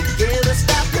life together,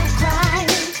 stop your crying.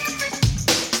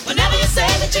 Whenever you say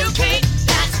that you can't,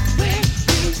 that's where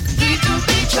you need to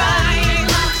be trying.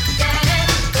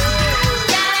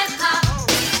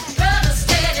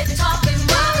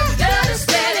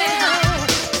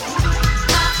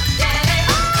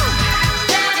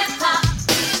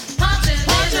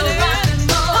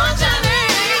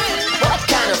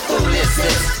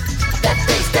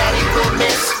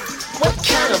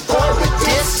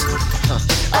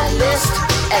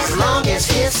 As long as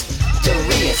his to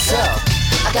re-itself.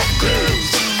 I got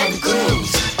grooves and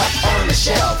grooves up on the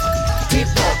shelf. Deep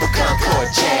Purple Concord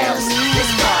jams.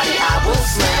 This party I will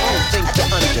slam. I don't think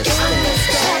you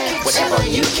understand. Whatever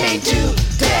you can't do,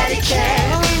 Daddy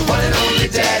can. One and only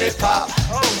Daddy Pop.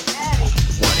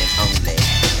 One and only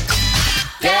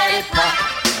Daddy Pop.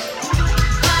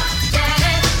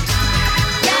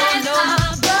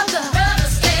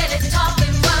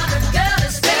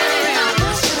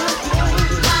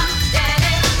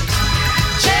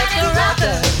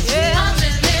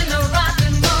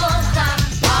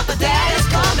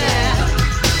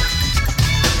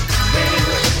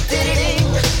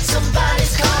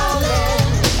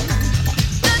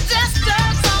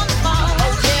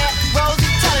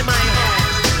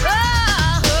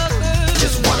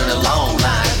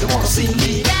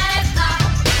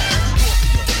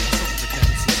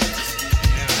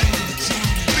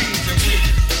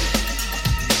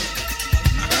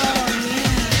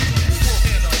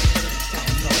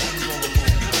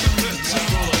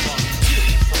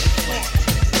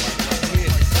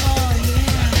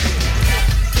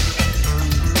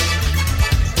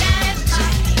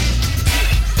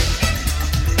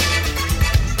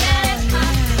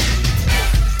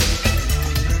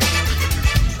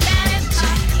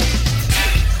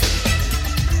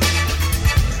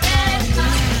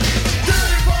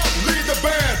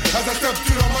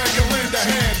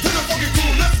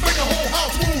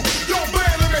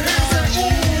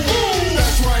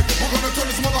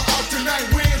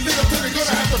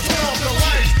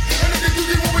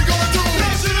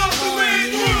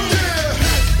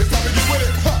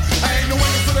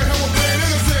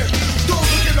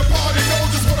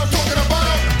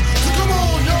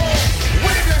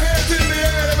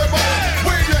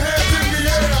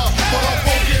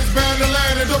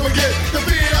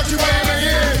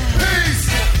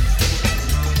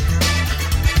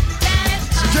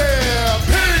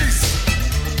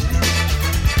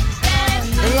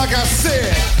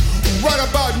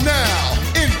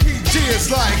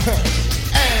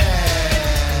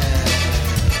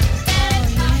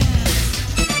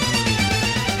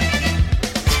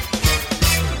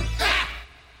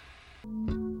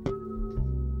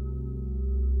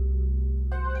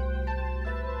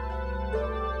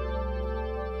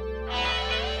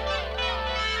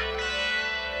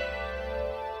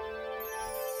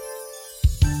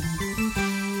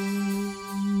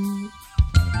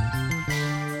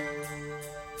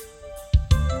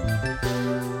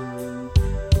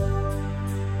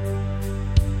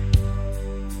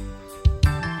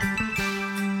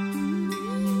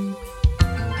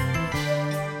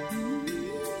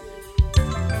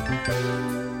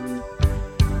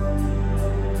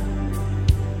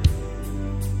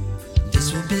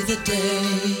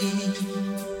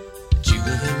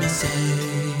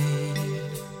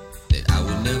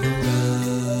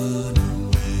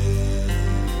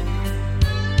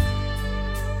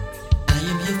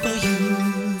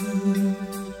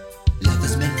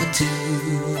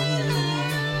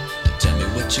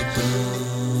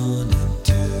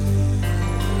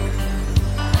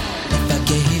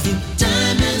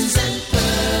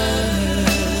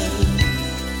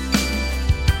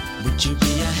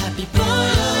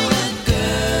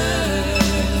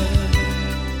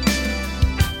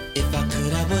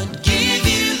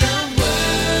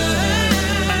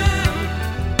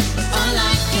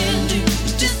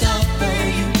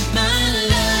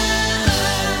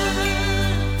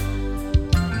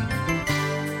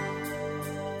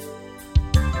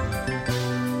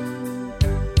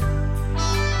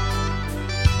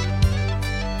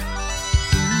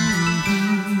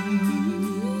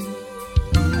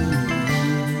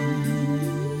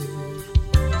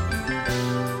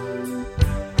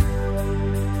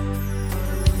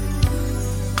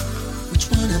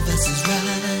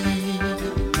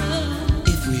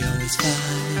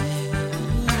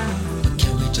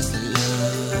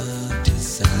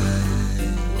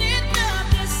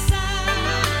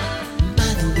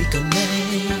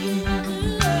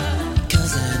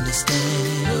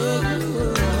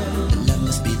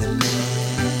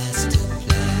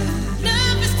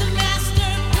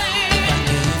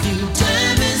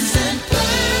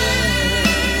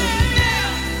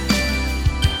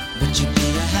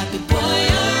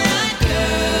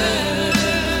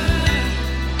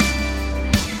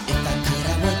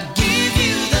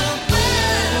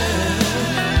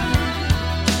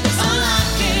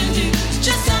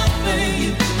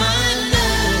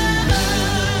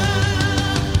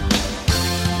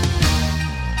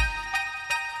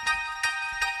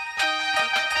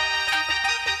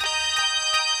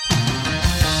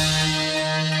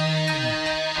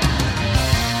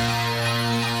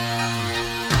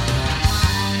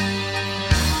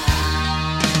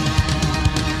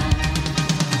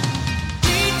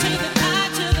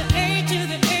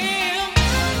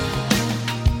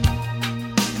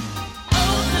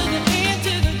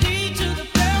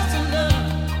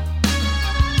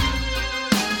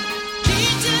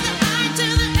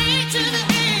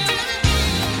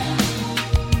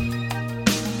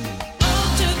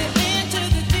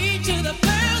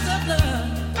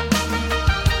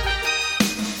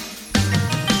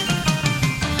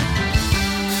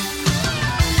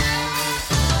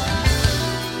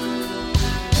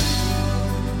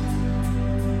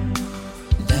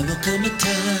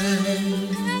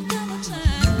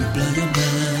 blow your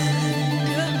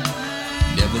mind.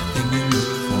 Everything you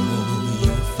look for,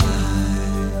 you'll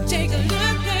find. Take a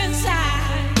look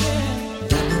inside.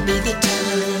 That'll be the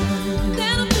time.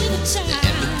 That'll be the time. That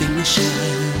everything will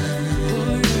shine.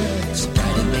 So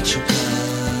bright it makes you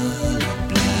colorblind.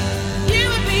 You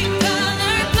would be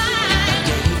colorblind.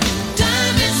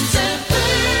 Diamonds and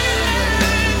pearls.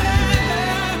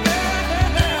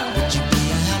 Would you be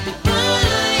a happy boy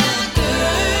or a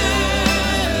girl?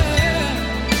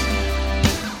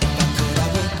 If I could, I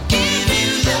would give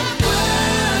you the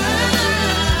world.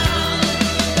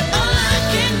 All I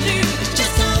can do is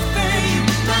just offer you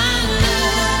my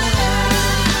love.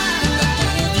 If I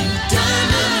give you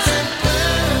diamonds and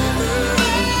pearls,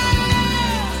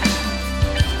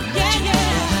 yeah, yeah. Would you be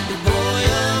a happy boy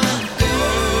or a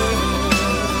girl?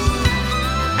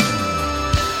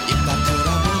 If I could, I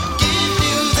would give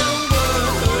you the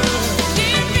world.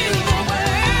 Give you the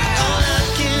world. All I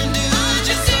can do is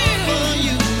just offer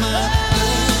you my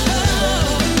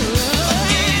love. I'll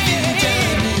give you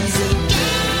diamonds and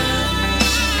pearls.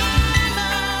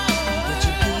 Would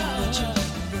you be, would you be,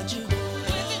 would you be,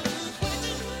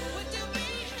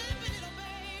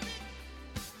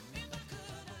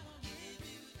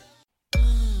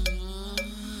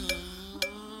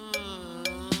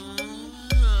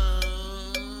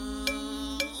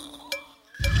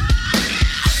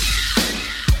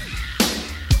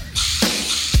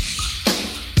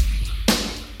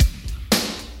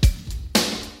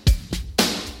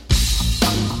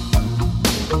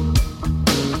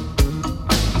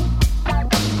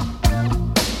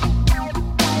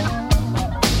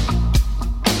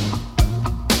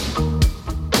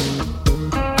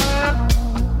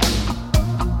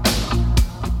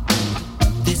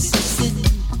 this is it.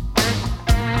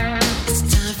 It's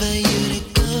time for you to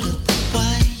go to the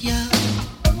wire.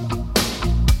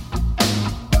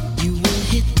 You will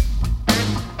hit,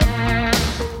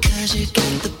 'cause you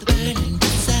got the burning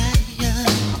desire.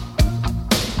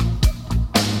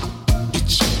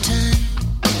 It's your time.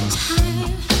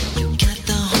 You got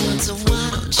the horn, so why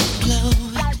don't you blow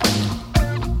it?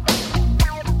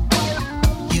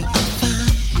 You are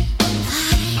fine.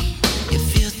 You're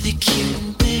filthy cute,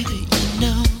 and baby, you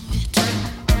know it.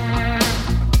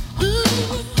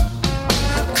 Ooh,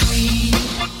 queen,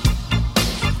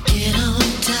 get on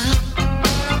top.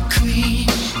 Queen,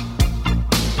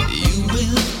 you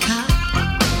will cop.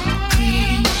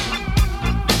 Queen,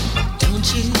 don't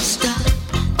you stop.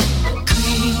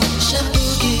 Queen,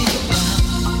 shaboogie bop.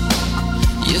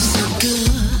 You're so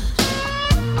good,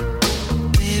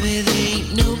 baby. There ain't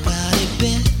nobody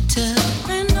better.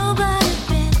 Ain't nobody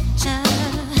better.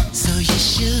 So you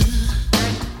should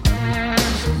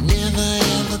never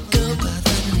ever go by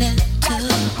the letter.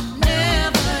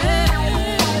 Never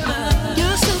ever.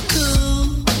 You're so cool.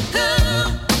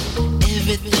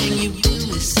 Everything you do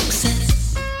is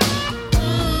success.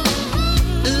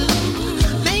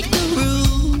 Ooh, make the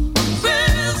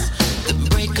rules. Then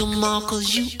break 'em all, 'cause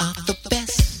you are the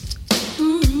best.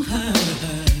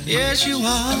 Yes, you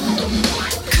are.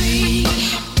 Queen,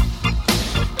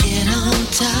 get on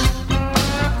top.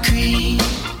 Queen,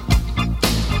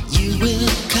 you will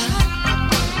cop.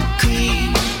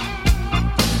 Queen,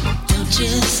 don't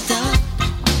just stop.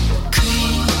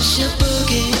 Queen,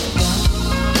 shaboogie bop.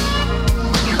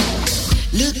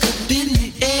 Look up in the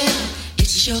air,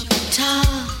 it's your guitar.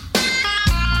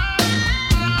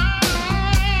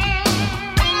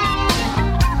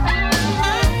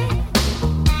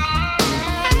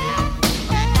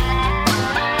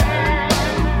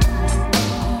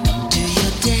 Do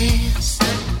your dance.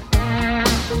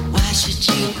 Why should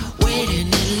you wait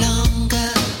any longer?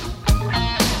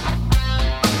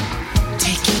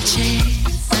 Take your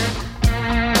chance.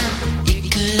 It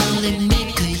could only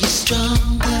make you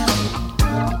stronger.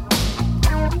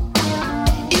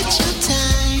 It's your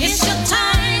time. It's your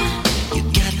time. You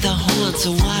got the horn, so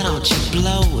why don't you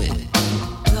blow it?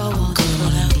 Go on,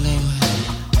 blow it.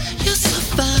 You're so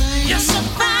fine. You're so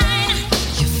fine.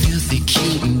 You're filthy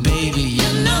cute, and baby, you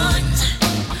know it.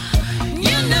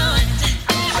 You know it.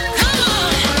 Come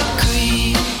on.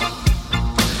 Queen,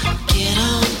 get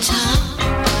on top.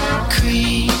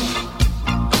 Queen,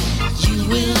 you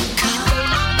will cop.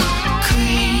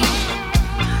 Queen,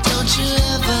 don't you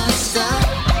ever stop.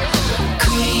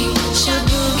 Queen,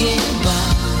 shaboogie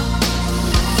bop.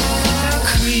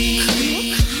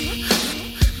 Queen,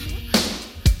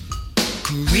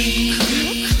 queen,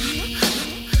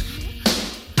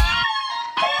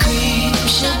 queen,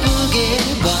 shaboogie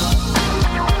bop.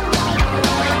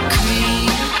 Queen,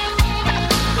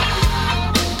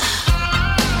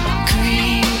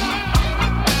 queen,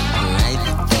 right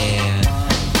there.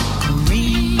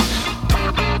 Queen,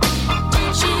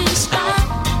 don't you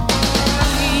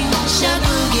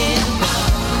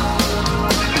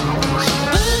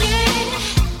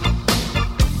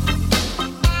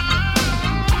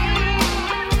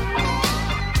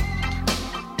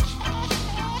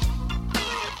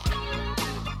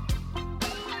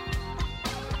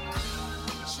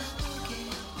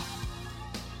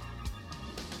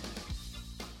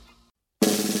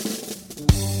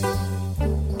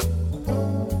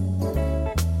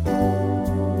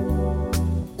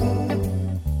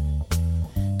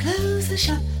the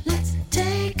shop, let's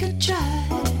take a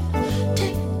drive.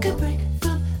 Take a break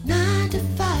from 9 to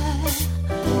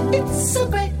 5. It's so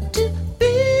great to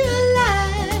be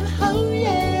alive, oh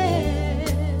yeah.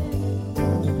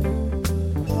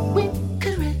 We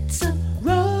could rent some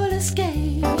roller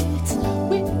skates.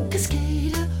 We could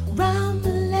skate around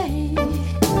the lake.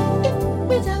 If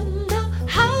we don't know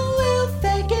how we'll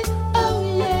fake it, oh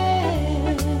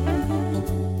yeah.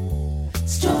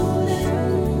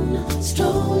 Strolling,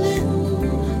 strolling,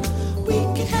 we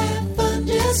could have fun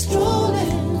just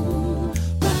strolling.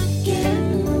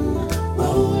 Rocking,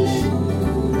 rolling,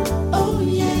 oh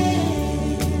yeah.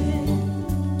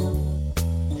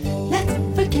 Let's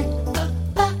forget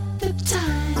about the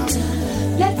time.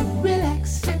 Let's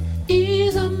relax and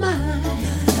ease our mind.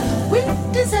 We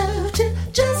deserve to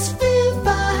just feel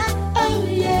fine, oh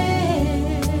yeah.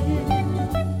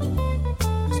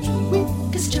 We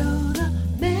can stroll the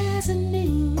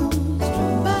mezzanine,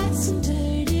 buy some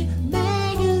dirty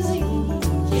magazines,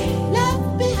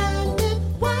 left behind them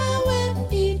while we're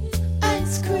eating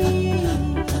ice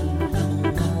cream.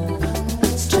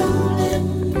 Strolling,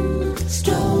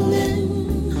 strolling,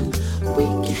 we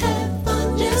can have fun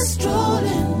just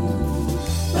strolling.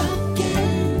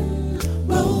 Rocking,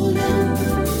 rolling,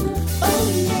 oh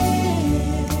yeah.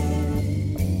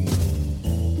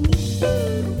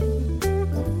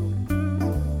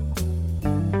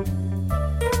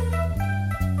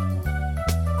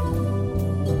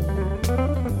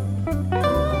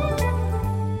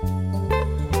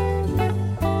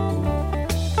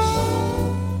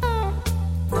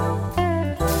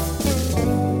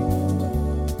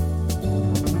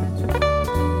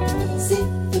 See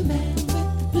the man with the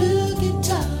blue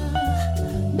guitar.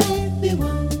 Maybe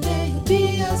one day he'll be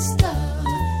a star.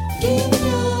 Give me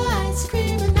your ice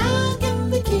cream and I'll give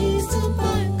the keys to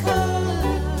my car.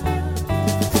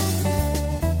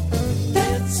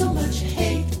 There's so much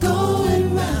hate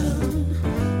going round.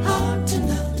 Hard to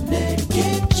not let it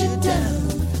get you down.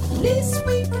 The least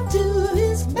we can do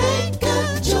is make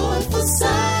a joyful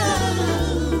sound.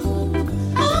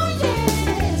 Oh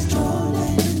yeah,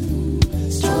 strolling,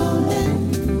 strolling,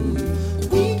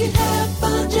 we can have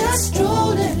fun just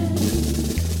strolling.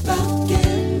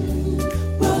 Rocking,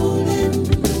 rolling,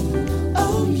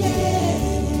 oh yeah.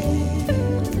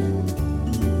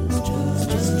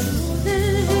 Strolling,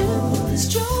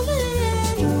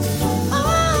 strolling, oh,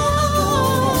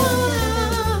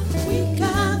 we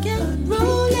can get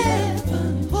rolling,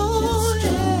 oh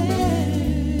yeah.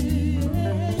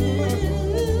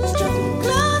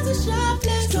 Close the shop,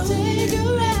 let's take a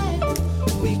ride.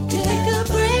 We take a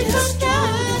break from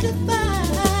 9 to 5.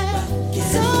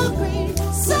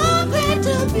 So great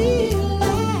to be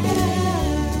alive.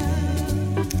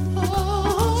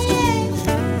 Oh yeah,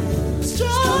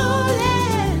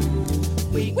 strolling,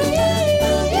 we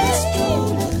just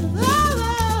strolling. Oh,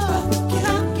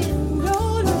 rockin',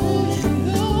 rollin',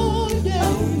 oh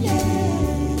yeah.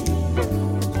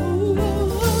 Ooh,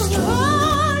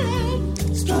 strolling,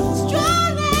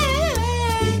 strolling,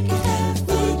 we can have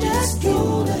fun just strolling.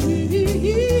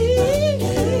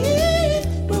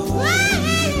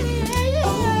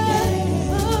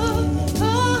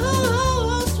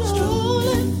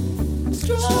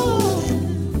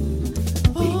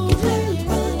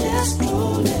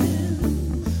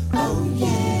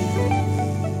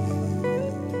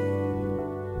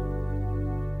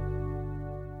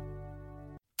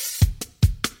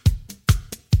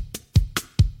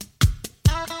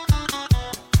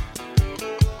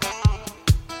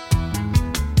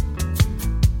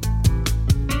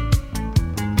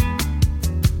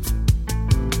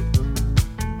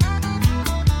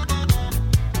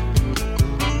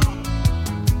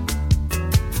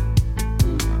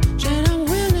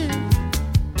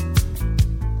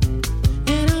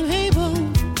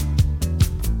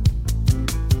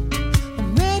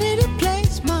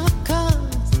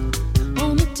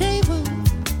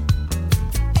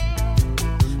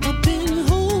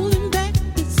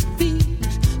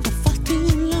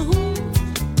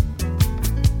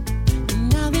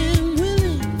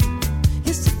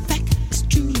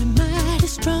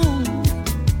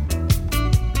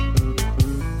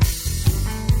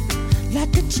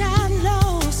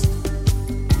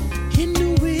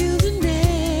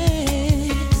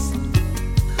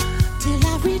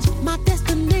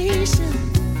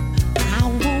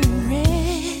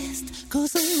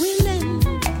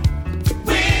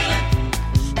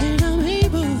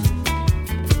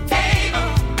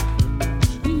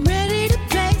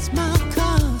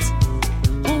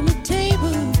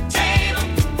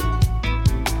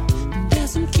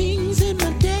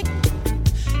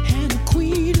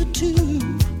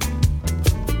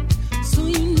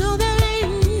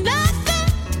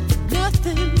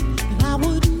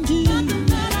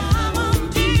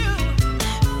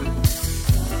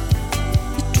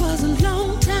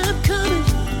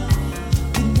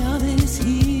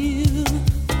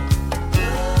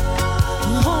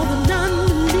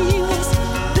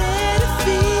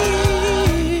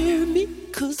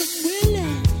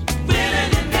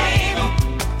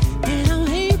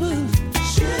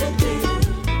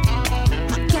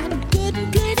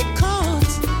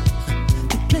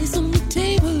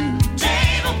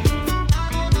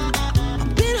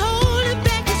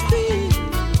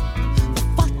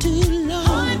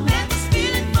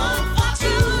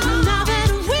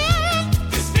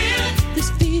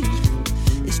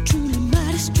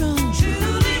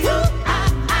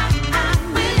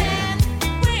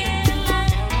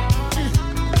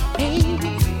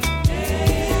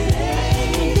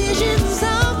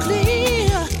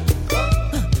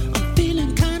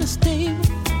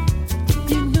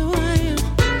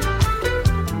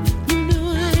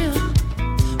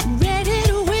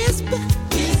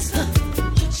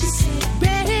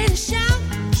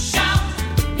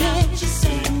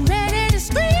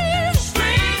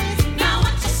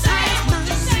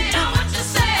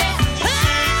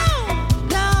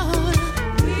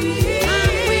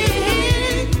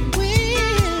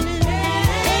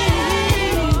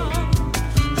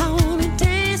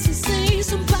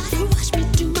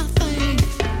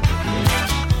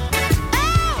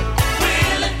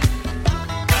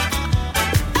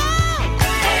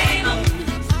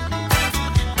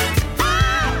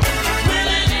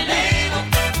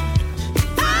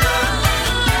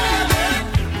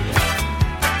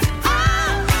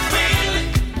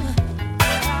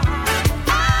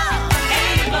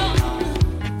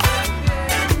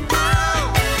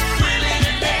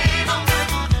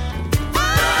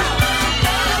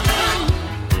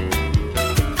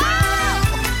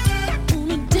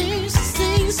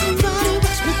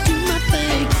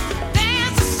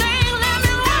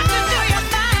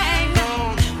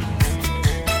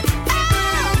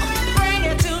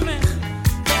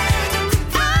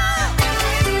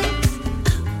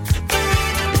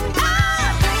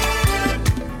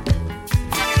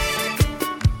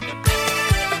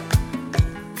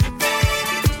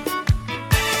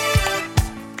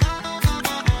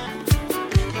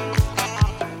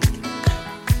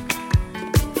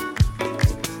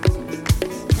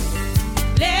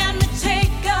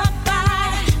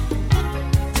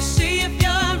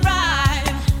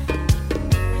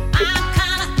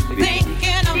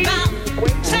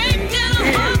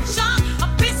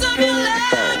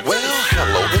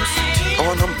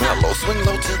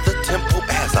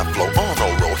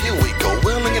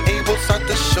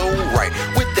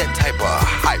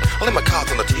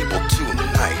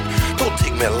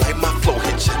 me like my flow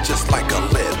hit you just like a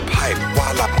lead pipe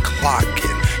while I'm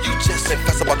clocking. You just ain't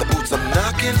fast about the boots I'm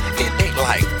knocking. It ain't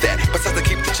like that. Besides, I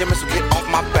keep the gym, so get off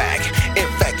my back. In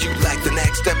fact, you like the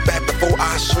next step back before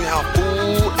I show you how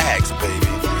fool acts, baby.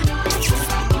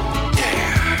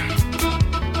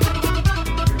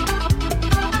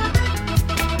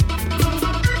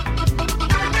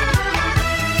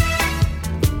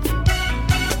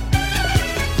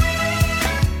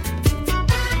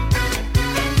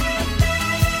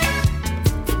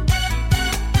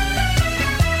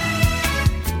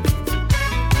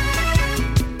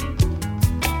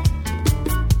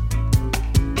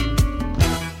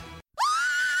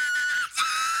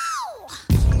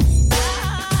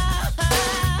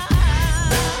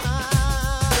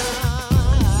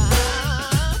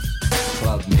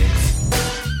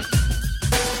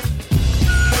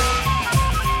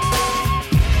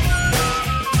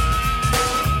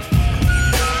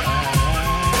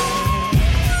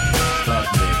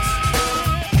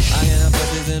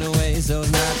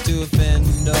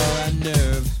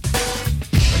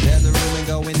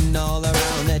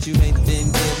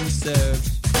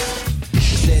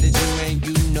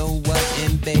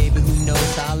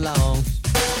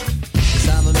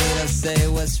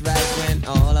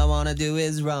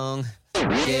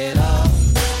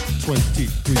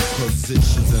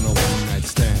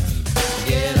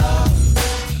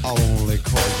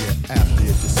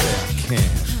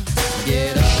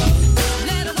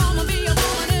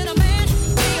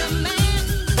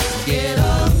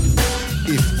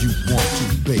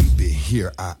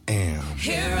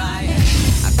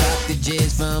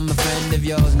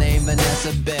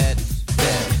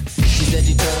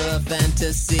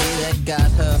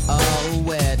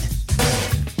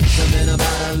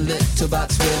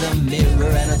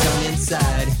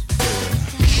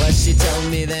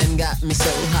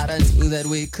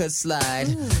 Could slide.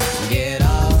 Get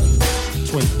up.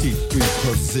 23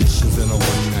 positions in a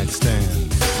one-night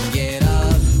stand. Get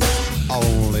up. I'll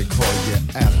only call you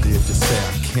after if you say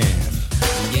I can.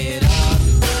 Get up.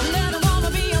 Let a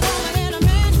woman be a woman and a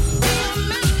man be a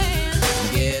man.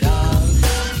 Get up.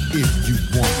 If you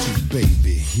want to,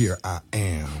 baby, here I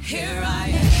am. Here I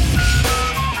am.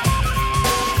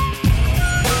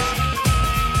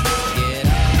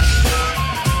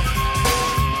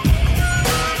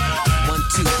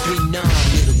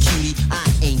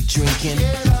 Drinking,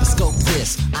 scope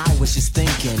this, I was just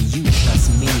thinking, you plus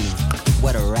me,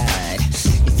 what a ride.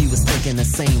 If you was thinking the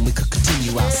same, we could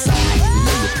continue outside.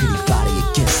 Lay your pretty body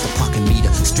against the parking meter.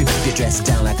 Strip your dress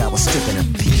down like I was stripping a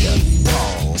Peter.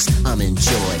 Pause, I'm in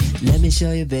joy. Let me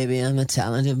show you, baby, I'm a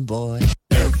talented boy.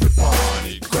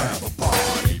 Everybody grab a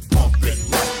body, pump it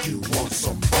like you want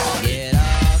somebody. Get up.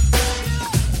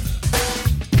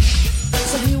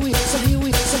 So here we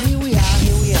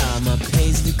are, my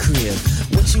paisley crib.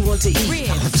 What you want to eat?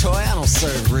 Oh, Toy, I don't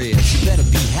serve ribs. You better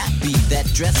be happy that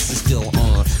dress is still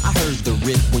on. I heard the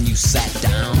rip when you sat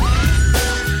down.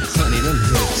 Honey, them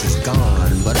hips is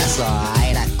gone, but that's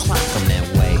alright. I clock them that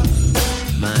way.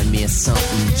 Mind me of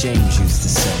something James used to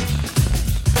say.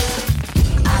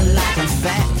 I like them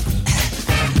fat.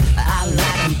 I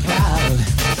like them proud.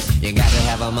 You got to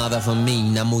have a mother for me.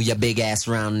 Now move your big ass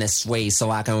round this way so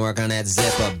I can work on that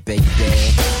zipper, baby.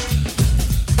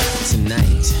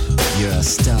 Tonight, you're a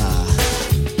star,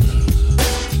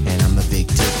 and I'm a big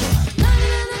dipper.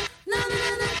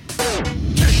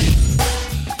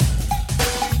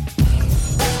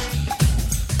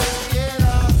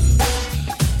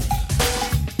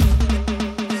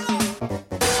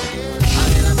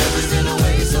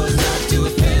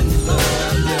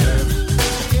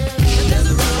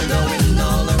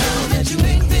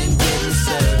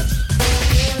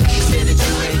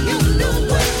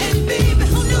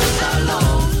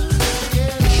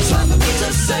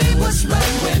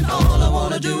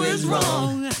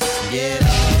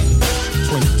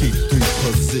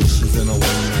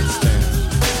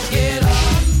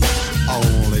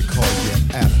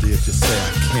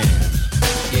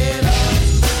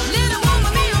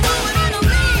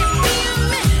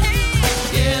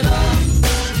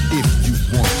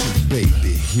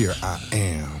 Here I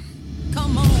am.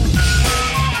 Come on.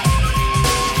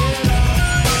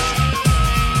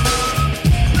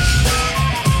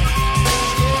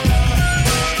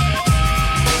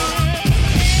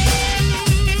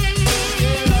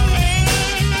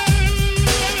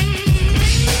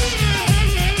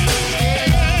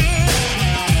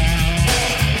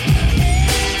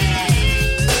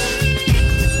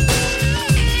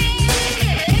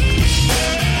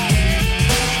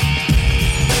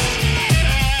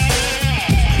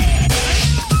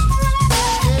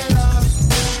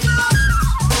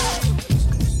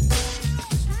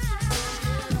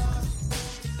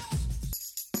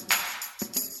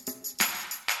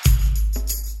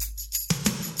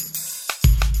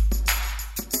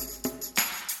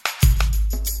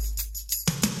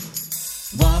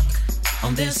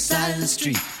 this side of the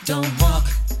street. Don't walk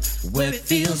where it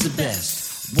feels the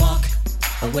best. Walk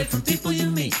away from people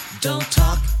you meet. Don't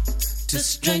talk to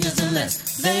strangers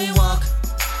unless they walk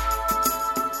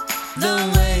the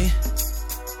way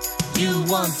you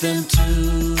want them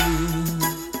to.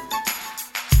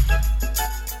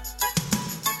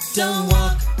 Don't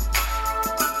walk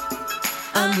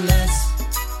unless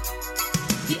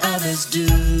the others do.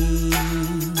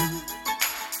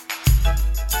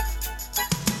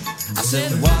 I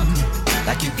said walk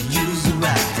like you can use a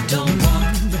ride. Don't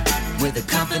walk with the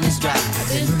confidence drive.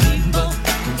 Then people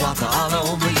can walk all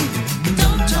over you.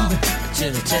 Don't talk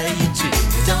till they tell you to.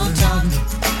 Don't talk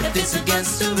if it's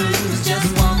against the rules. Just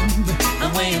walk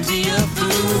away and be a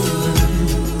fool.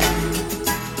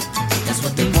 That's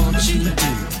what they want you to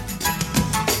do.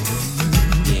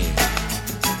 Yeah,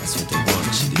 that's what they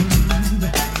want you to do.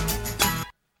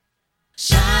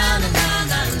 Shine la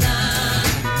la la.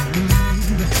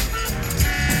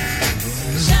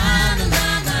 Shine la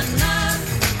la la.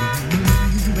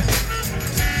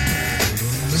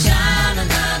 Shine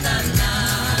la la la.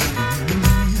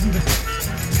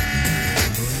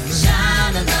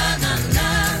 Shine la la la.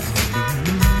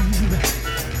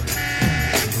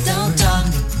 Don't talk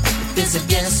if it's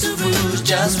against the rules.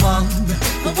 Just walk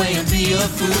away and be a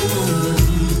fool.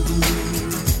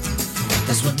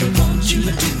 That's what they want you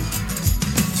to do.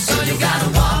 So you gotta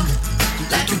walk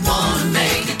like you wanna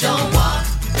make it. Don't walk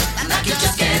like you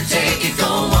just can't take it.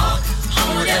 Go walk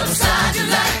on whatever side you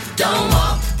like. Don't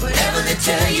walk whatever they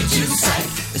tell you to sight.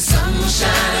 The sun will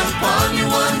shine upon you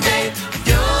one day.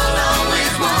 You'll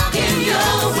always walk in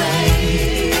your way.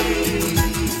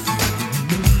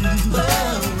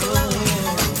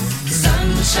 The sun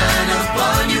will shine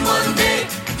upon you one day.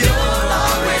 You'll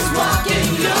always walk in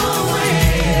your way.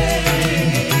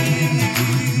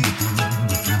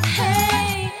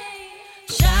 Hey,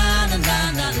 shine la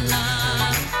la la.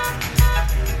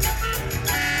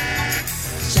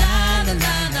 Shine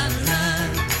la la la.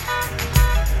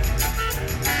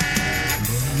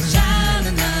 Shine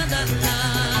la la la.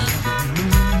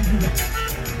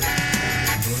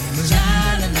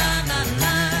 Shine la la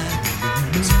la.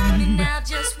 Took me now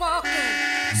just walking.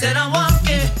 Said I'm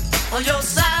walking on your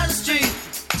side of the street.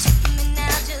 Took me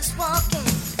now just walking.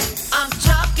 I'm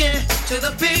talking to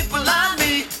the people I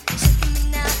meet. Took me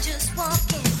now just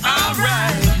walking. All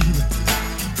right.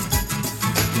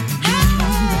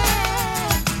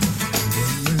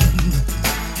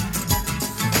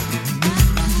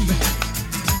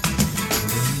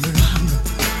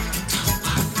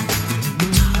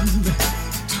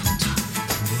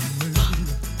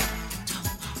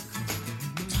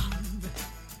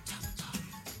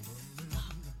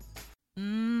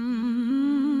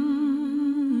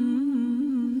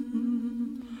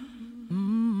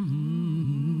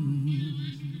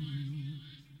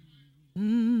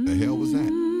 The hell was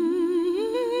that?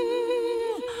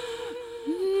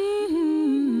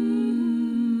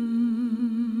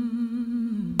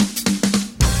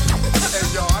 Hey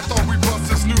y'all, I thought we bust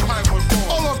this new hype one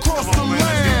all across the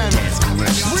land.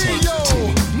 Rio,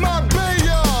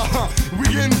 Marbella, we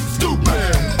getting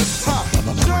stupid.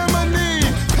 Germany,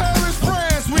 Paris,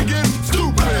 France, we getting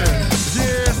stupid.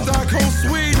 Yeah, Stockholm,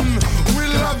 Sweden, we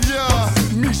love ya.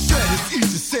 Michelle, it's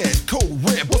easy said, Cold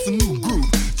Red, what's a new group?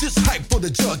 Just hype for the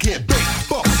Jughead bass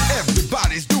bump.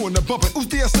 Everybody's doing the bumping. Ooh,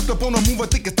 I slipped up on a move. I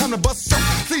think it's time to bust some.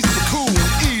 These are cool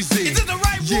and easy. Is it the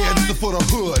right one? Yeah, this is for the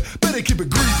hood. Better keep it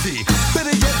greasy.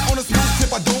 Better yet, on a smooth tip.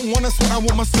 I don't want to sweat. I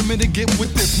want my stomach to get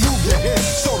with this. Move your head,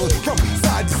 shoulders from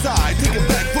side to side. Take a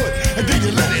back foot and then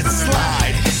you let it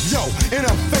slide. Yo, in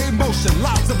a fade motion,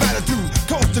 lots of attitude,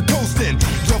 coast to coasting.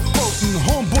 You're floating,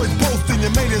 homeboys boasting.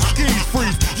 Your main is skis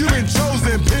freeze. You been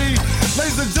chosen, P.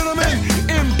 Ladies and gentlemen,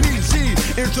 MPG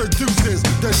introduces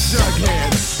the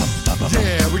Jughead.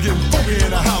 Yeah, we getting funky in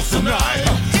the house tonight.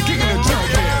 Kicking the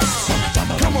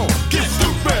Jughead. Come on, get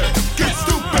stupid,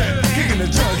 kicking the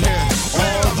Jughead.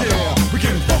 Oh yeah, we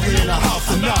getting funky in the house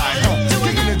tonight.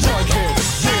 Kicking the Jughead.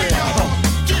 Yeah.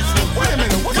 Wait a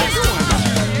minute, what's that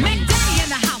doing? Make Daddy in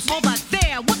the house over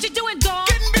there. What you doing, dog?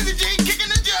 Getting busy, G, kicking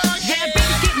the Jughead. Yeah,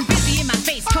 baby's getting busy in my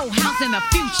face. Cold house in the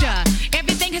future.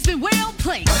 Everything has been well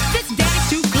placed. This daddy's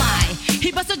too fly.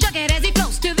 He busts a Jughead as he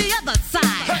floats to the other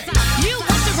side. You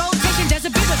watch the rotation, there's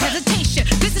a bit of hesitation.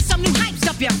 This is some new hype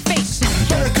stuff you're facing.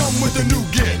 Better come with a new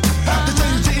get. The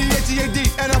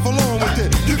J-U-G-E-H-E-A-D, and I'm along with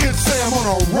it. You can say I'm on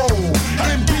a roll.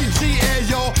 MPGA,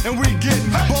 y'all, and we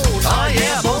getting bold. Oh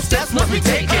yeah, both steps must be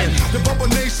taken. The Bubble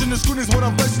Nation, the students, what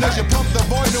I'm blessing as you pump the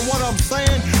void and what I'm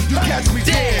saying. You catch me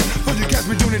dead, but you catch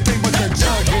me doing anything but the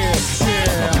Jughead.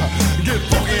 Yeah, get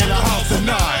funky in the house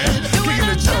tonight. Kicking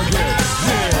the Jughead.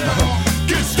 Yeah,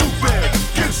 get stupid,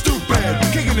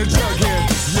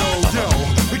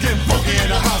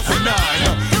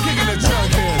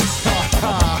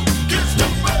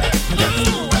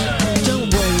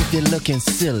 looking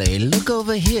silly. Look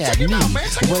over here at me,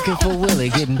 working for Willie,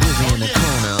 getting busy in the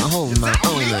corner, holding my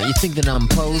owner. You think that I'm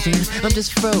posing? I'm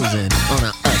just frozen on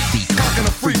an upbeat, cocking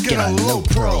a freak and a low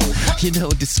pro. You know,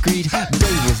 discreet,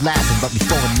 Dave was laughing, but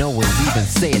before no one even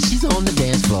said, she's on the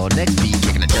dance floor, next beat,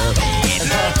 kicking a dub. Yeah,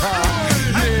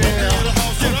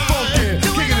 get funky,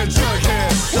 kicking a jughead.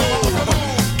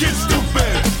 Get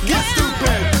stupid,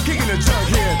 kicking a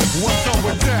jughead. What's up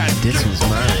with that? This was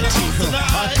mine too.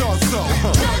 I thought so.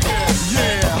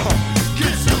 Yeah,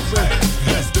 get stupid.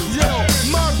 Yo,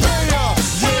 Marbella,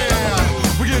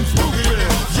 yeah, we getting stupid.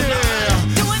 Yeah,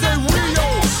 say Rio,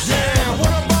 yeah.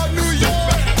 What about New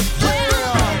York?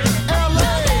 Yeah, LA,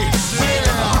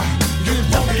 yeah, getting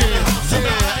funky.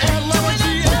 Yeah, Atlanta,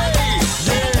 GA,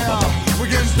 yeah, we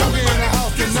getting stupid in the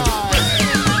house tonight.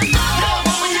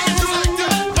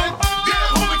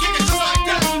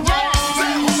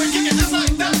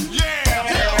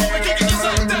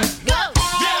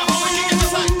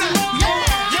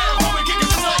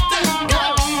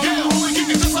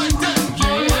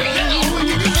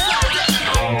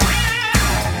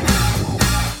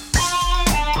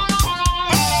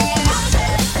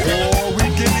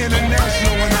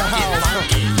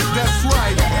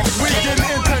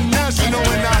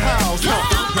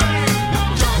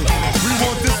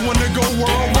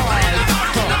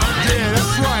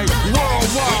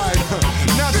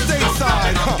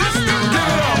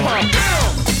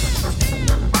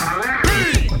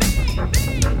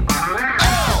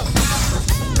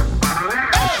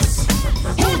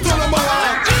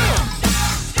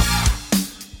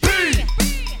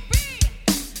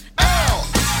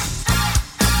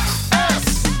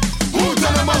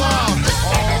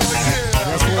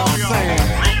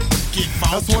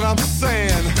 That's what I'm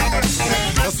saying.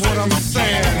 That's what I'm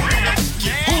saying.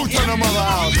 Who turned the mother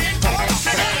out?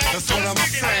 That's what I'm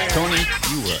saying. Tony,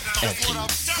 you were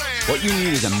excellent. What you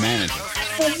need is a manager.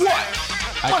 For what?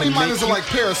 Money miners are like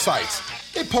parasites.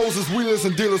 They pose as wheelers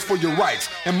and dealers for your rights.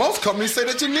 And most companies say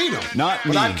that you need them. Not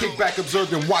me. But I kick back,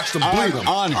 observe, and watch them bleed them.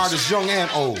 Honest. Artists young and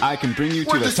old. I can bring you to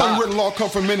Where the this top. unwritten law come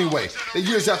from anyway? That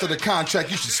years after the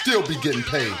contract, you should still be getting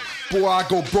paid. Boy, I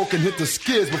go broke and hit the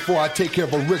skids before I take care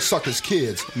of a rich sucker's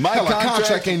kids. Hell, a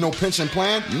contract ain't no pension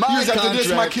plan. Years after this,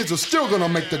 my kids are still gonna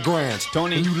make the grands.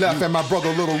 Tony, and you laugh at my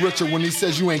brother Little Richard when he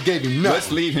says you ain't gave him nothing.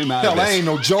 Let's leave him out Hell, of this. that ain't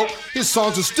no joke. His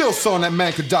songs are still selling that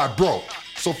man could die broke.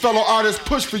 So fellow artists,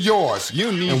 push for yours.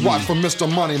 You need and watch me. for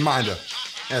Mr. Moneyminder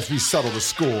as we settle the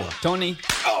score. Tony.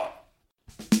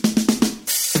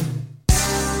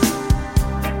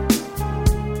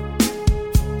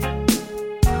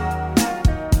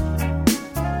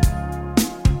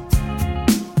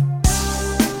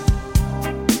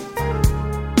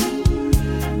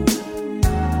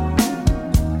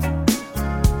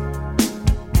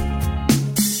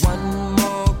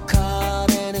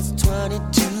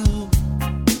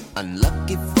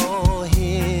 Unlucky for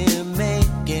him,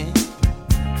 making.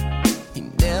 He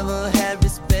never had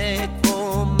respect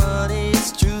for money,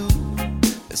 it's true.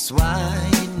 That's why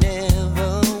he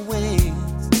never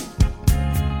wins.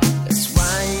 That's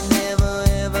why he never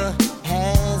ever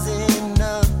has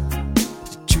enough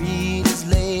to treat his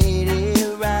lady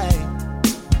right.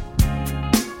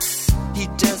 He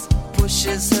just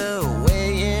pushes her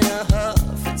away in a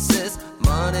huff and says,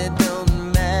 money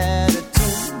don't matter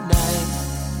tonight.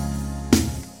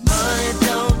 Money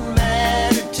don't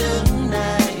matter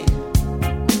tonight.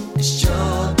 It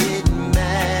sure didn't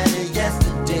matter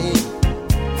yesterday.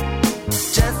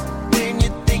 Just when you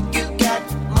think you got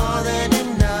more than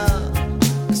enough,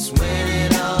 that's when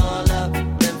it all up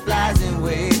and flies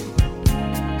away.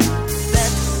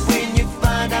 That's when you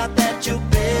find out that you're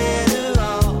better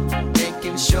off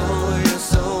making sure your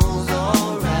soul's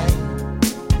alright.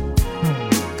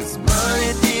 'Cause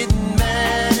money didn't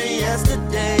matter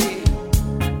yesterday,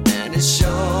 and it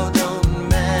sure don't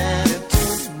matter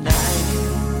tonight.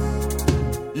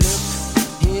 Look,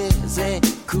 here's a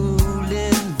cool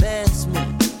investment.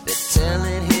 They're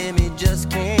telling him he just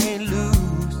can't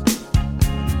lose.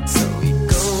 So he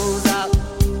goes out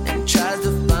and tries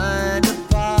to find a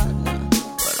partner,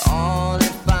 but all he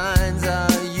finds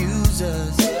are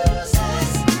users.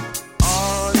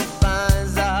 All he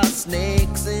finds are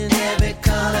snakes in every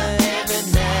color, every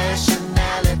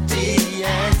nationality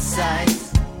and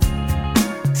size.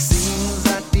 Seems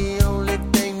like the only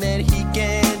thing that he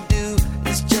can do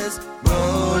is just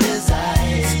roll his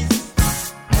eyes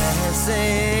and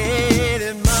say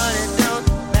that money don't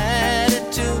matter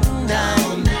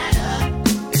tonight.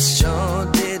 It sure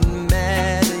didn't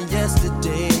matter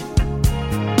yesterday.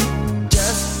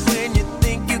 Just when you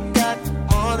think you got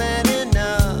more than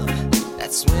enough,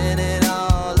 that's when it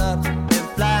all up and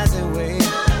flies away.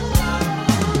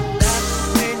 That's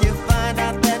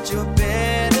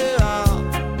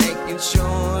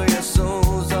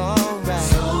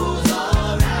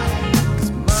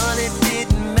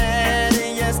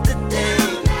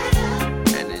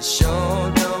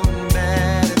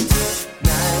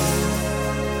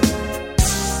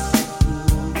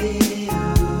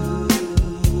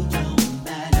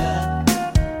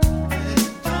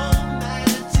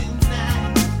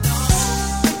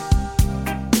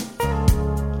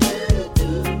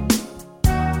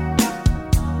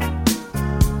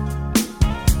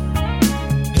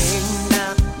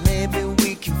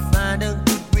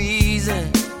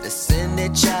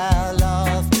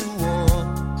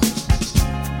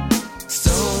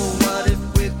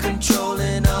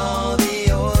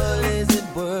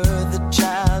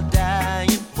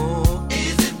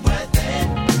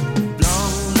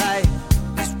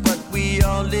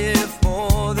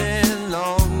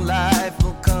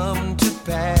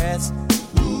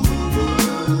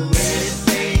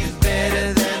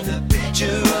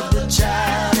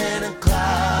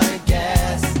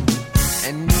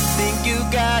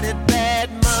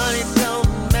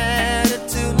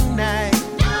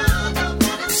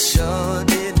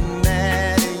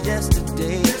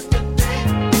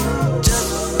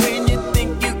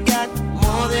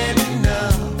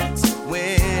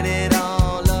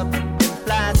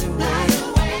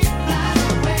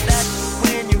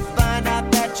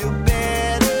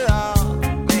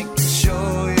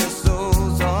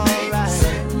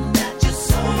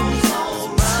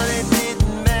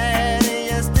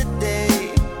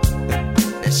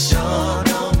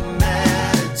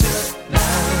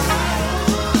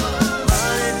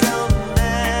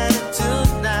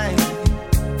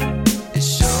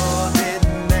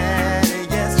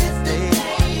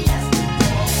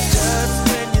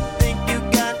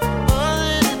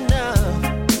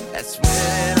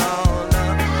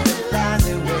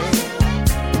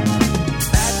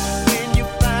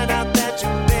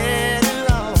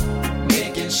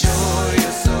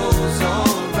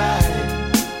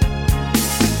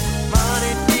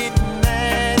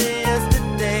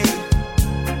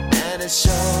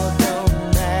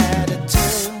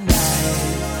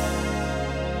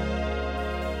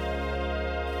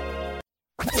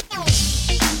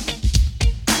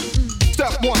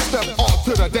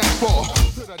to the dance floor.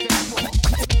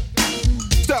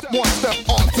 Step one, step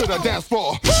on to the dance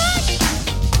floor.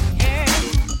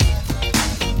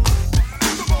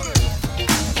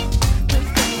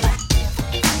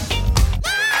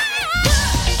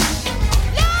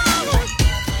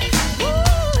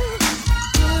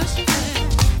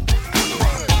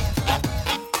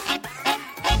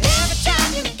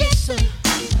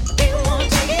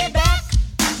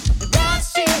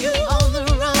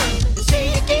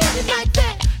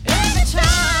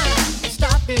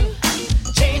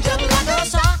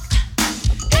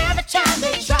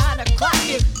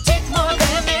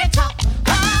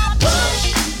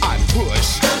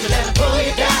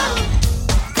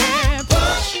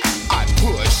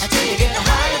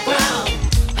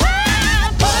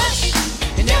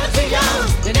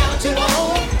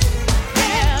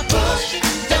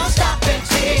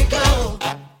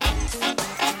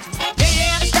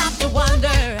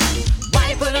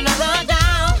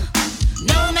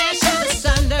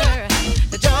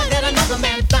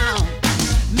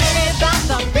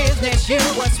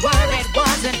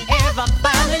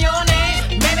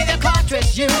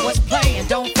 You was playing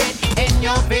don't fit in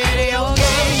your video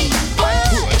game.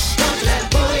 Push, don't let it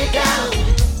pull you down.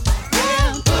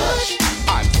 Yeah, push,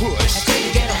 I push until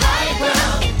you get a higher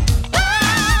ground.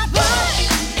 Push,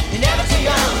 you're never too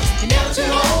young, you're never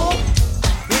too old.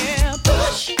 Yeah,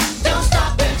 push, don't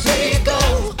stop until you go.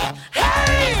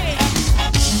 Hey,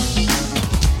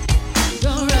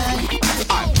 alright.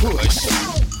 I push.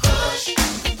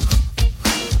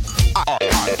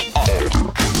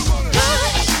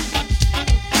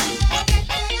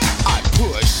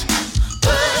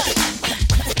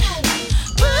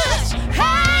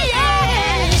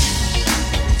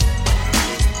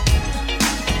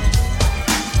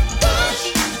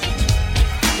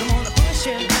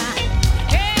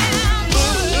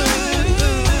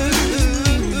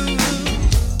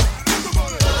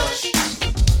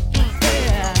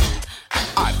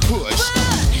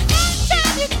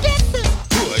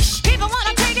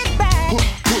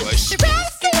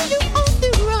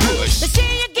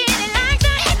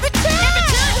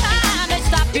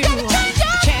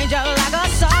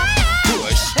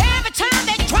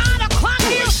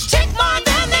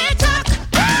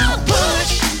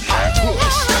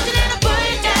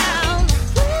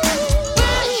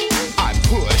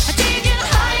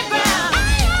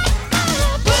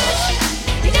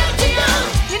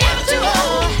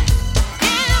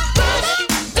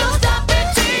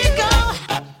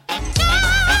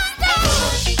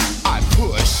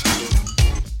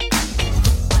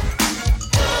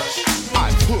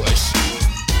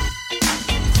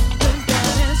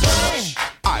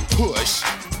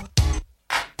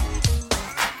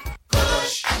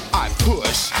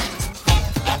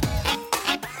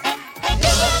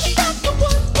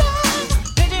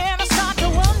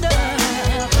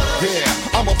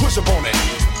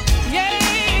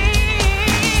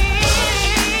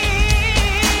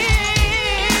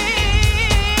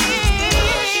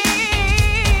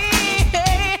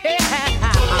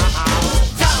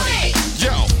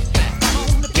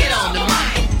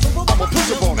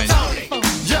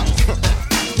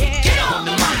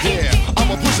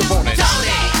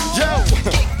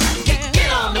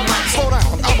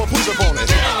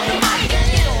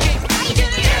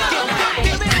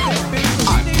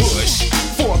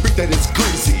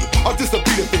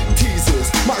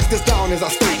 As I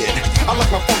stated, I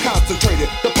like my phone concentrated.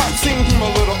 The pop seemed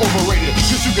a little overrated,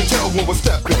 cause you can tell when we're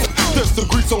stepping. There's some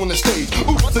grease on the stage.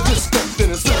 Oops, I just stepped in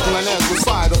and circling as we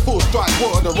slide. A full stride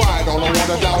for the ride on a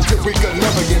water down till we could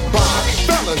never get by.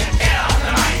 Fellas,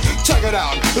 check it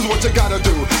out, is what you gotta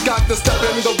do. Got to step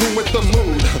in the room with the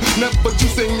mood. Never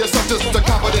juicing yourself, just a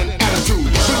confident attitude.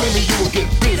 Believe me, you will get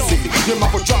busy. Your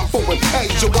mouth will drop forward as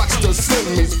you watch the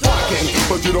slimmies rocking.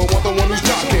 But you don't want the one who's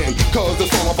jocking, cause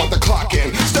it's all about the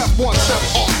clocking. Step one, step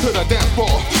off to the dance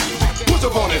floor. Push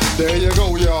up on it, there you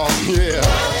go, y'all. Yeah.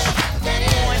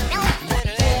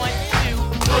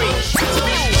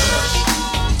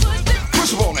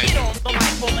 Push up on it.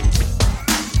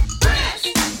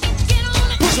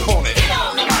 Push up on it.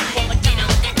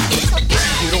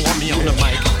 You don't want me on the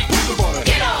mic. Push up on it.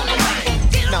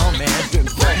 No, man.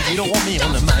 You don't want me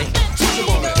on the mic. Push up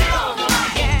on it.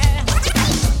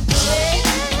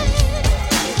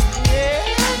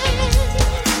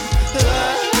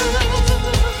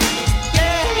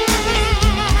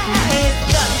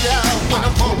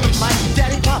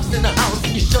 In the house,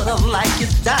 you sort of like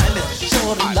it's diamond,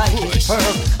 sort of like it's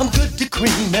pearl. I'm good to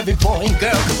cream every boy and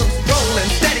girl, cause I'm rolling,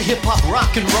 steady hip hop,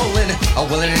 rock and rolling. A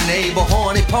willing and able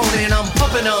horny pony, and I'm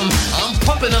pumping them, I'm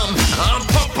pumping them, I'm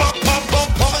pumping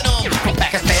them. From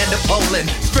Pakistan to Poland,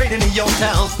 straight into your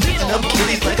town, stitching up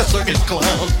kitties like a circus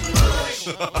clown.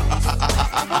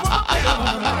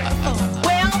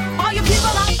 Well, all you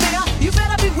people out there, you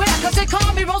better beware, cause they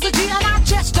call me Rosa G and I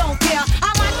just don't care. I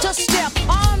like to step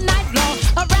all night long,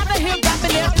 a rapper here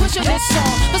rapping there, pushing this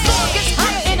song. The song gets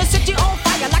higher in the city on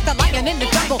fire, like the lion in the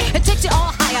jungle, it takes you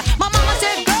all higher. My mama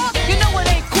said, girl, you know it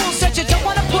ain't cool, said you don't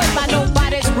wanna play by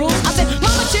nobody's rules. I said,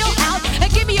 mama, chill out and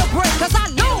give me a break, cause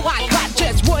I know I got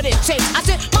just what it takes. I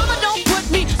said, mama, don't put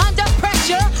me under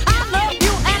pressure, I love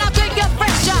you and I'll take your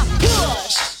pressure.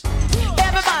 Push!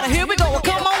 Everybody, here we go,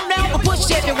 come on now, push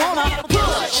if you wanna.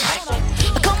 Push!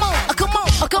 Come on, come on,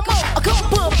 come on,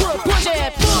 come on, push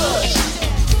it, push!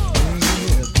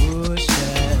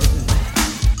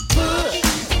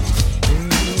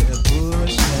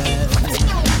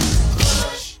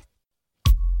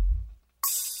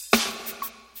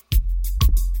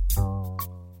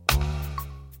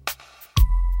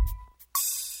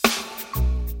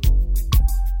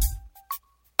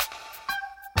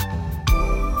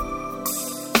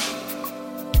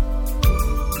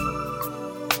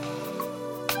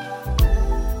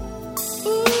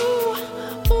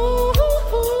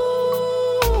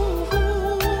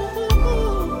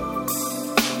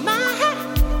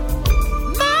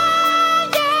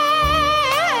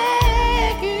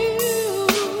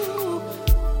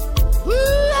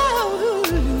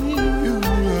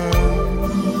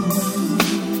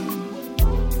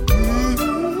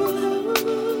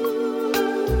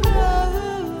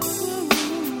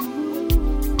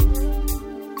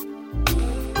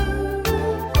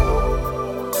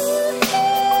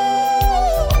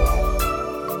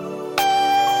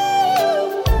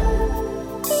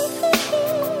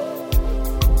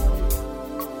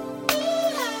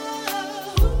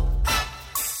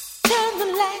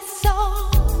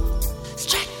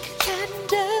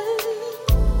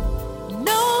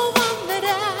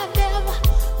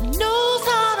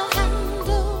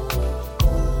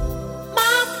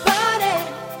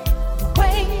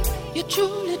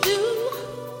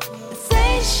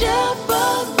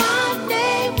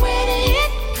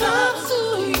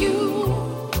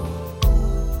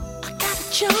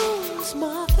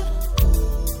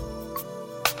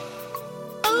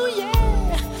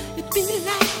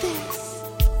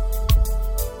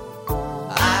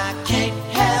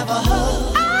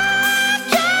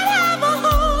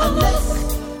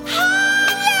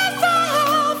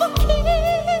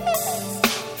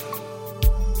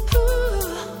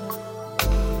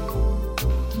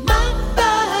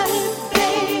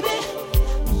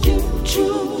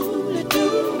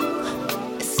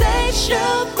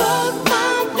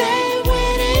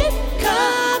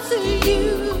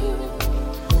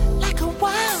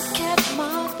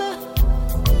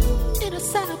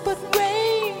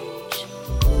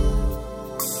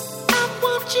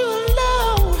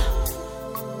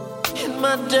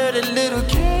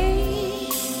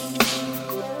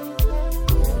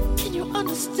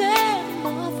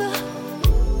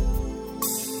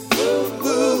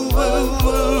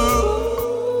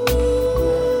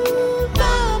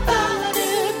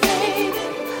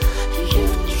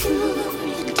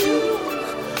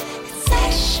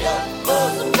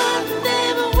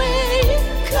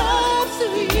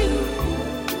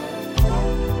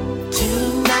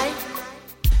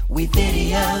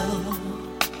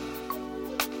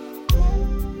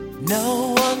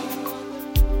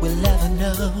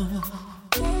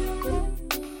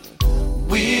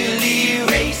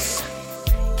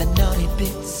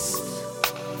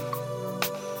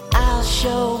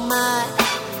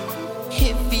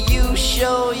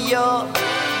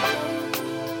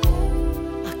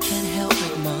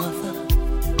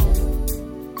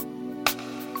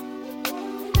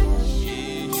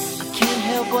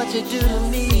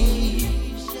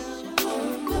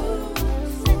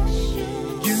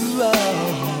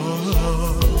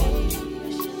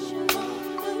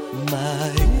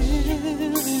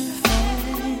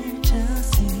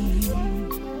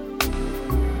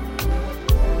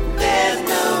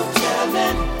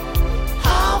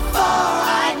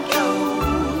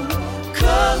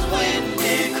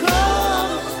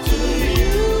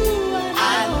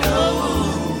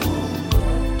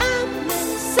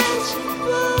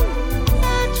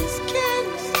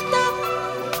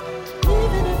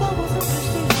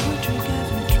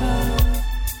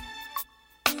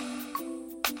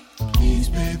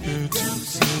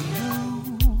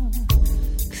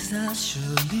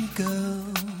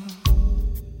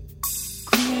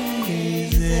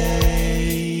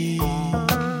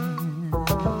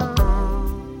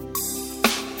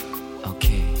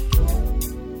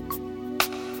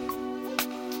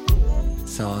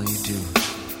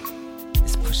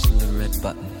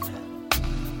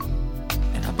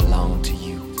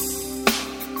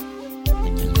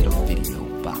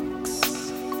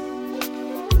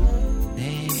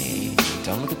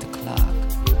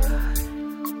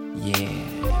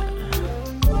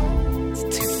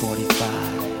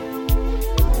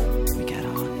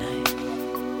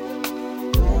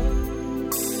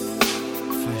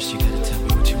 First you gotta tell me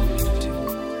what you want me to do.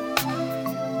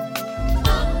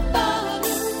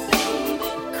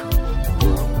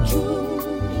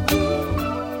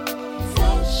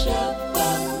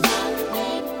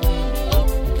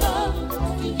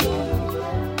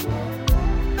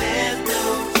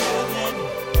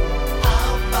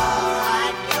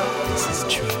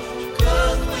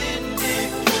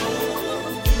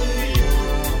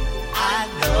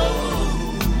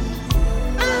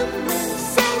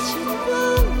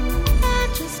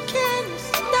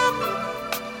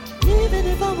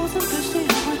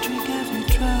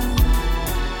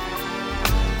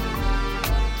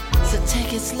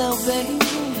 Take it slow, baby,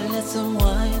 let's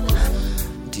unwind.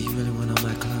 Do you really want all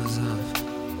my clothes off?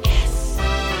 Yes.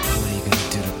 What are you gonna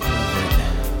do to prove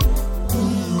it?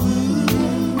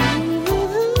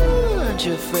 Aren't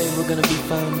you afraid we're gonna be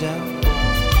found out?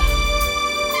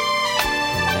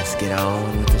 Let's get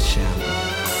on with the show.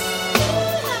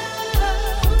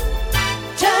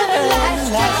 Turn the lights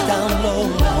down low.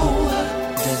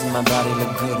 Doesn't my body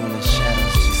look good when the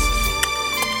shadows just...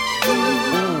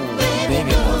 Ooh,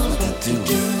 baby knows what to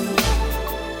do.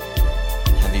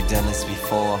 Have you done this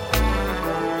before?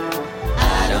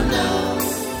 I don't know.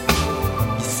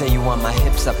 You say you want my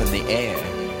hips up in the air.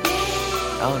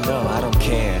 Oh no, I don't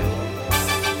care.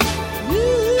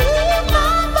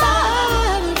 My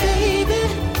body, baby.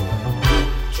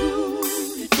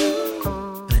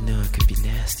 I know I could be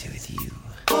nasty with you.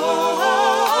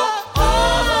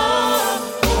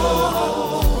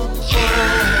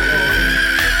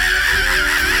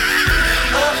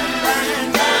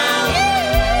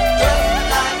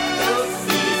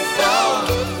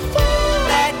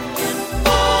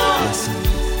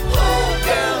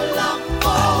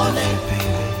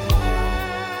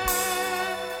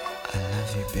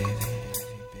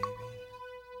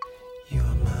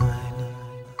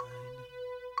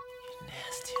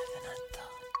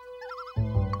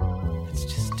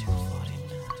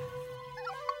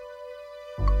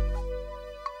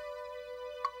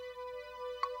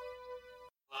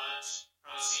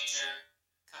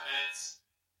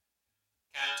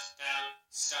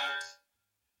 Start.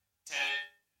 10,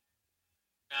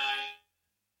 9,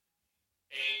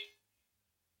 8,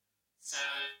 7,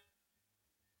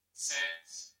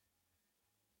 6,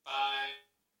 5,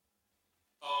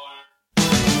 4.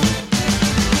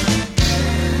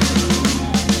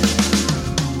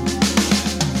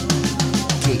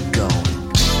 Get going.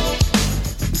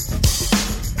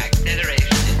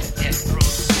 Acceleration into temporal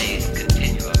space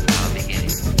continuum now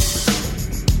beginning.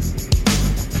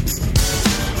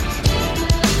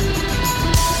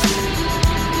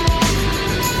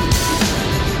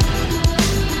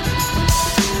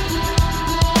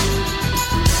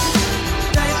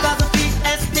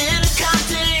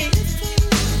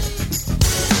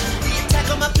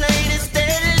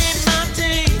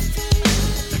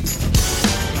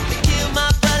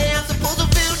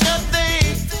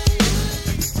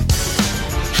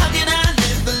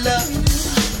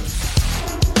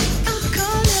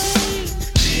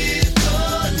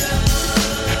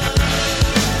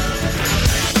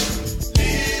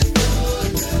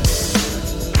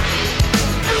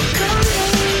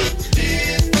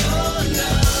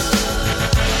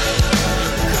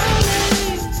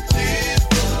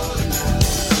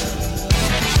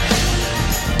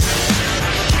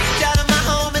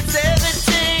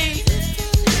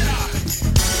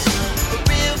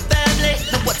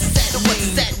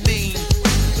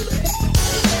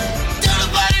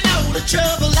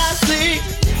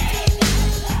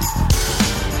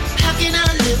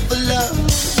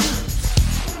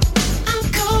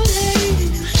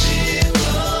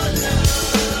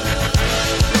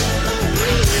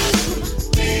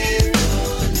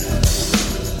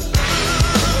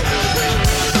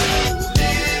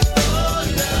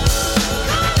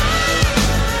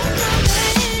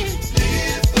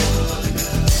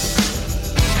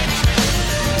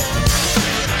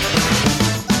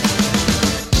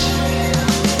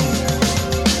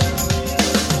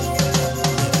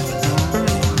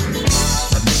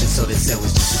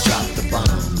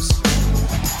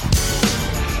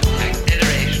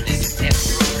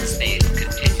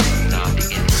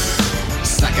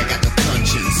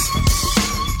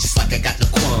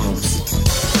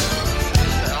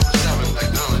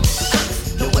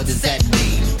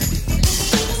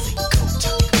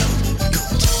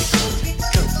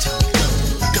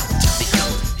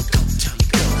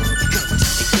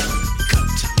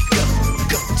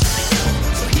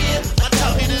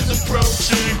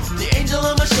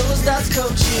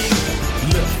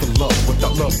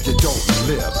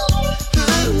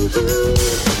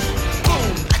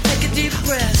 Boom!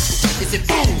 Is it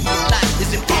boom? Life?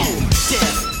 Is it boom?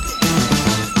 Death?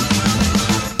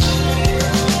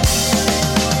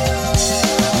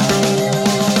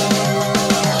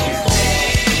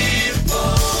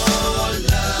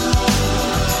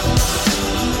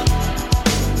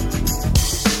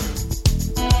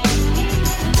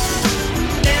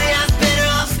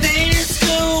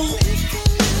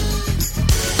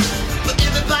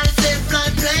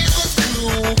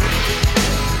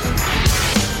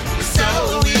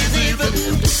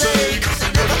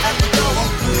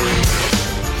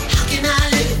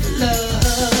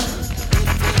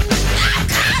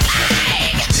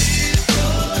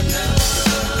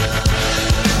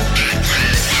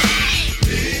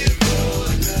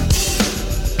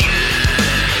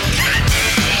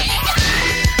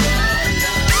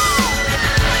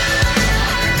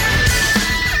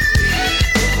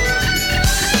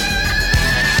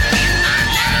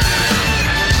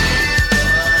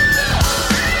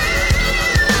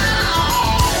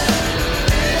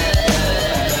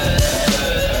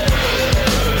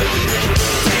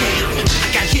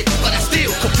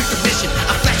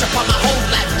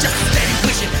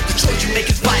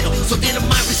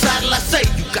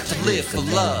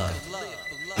 love.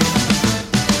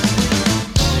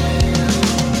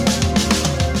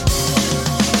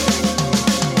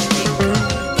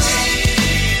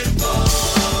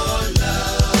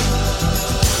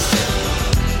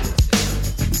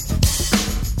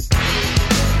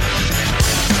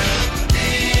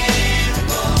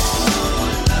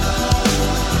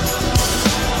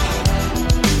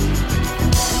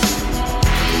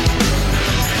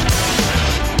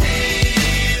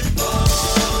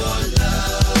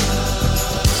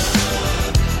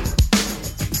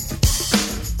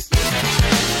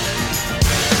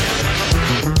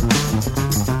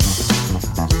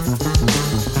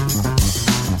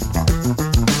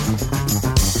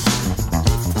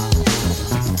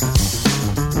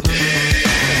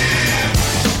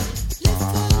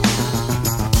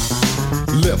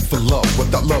 Live for love,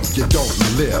 without love you don't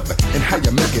live. And how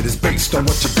you make it is based on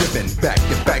what you're giving back.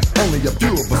 In fact, only a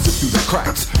few of us sit through the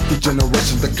cracks. The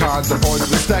generation, the cards have always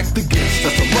been stacked against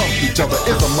us. To love each other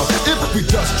is a must. If we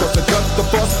just trust and cut the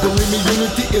fuss, believe me,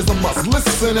 unity is a must.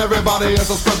 Listen, everybody,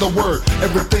 as I spread the word.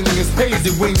 Everything is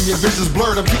hazy when your vision's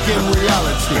blurred. I'm kicking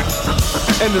reality.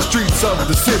 In the streets of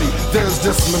the city, there's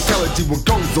this mentality. What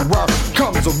goes around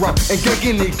comes around. And get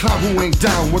any clown who ain't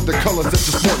down with the colors that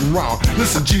you're sporting round.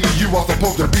 Listen, G, you are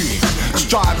supposed to be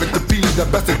striving to be the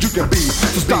best that you can be.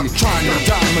 So stop trying to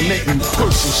dominate and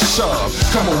push and shove.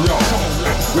 Come on,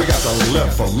 y'all, we got to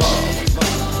live for love.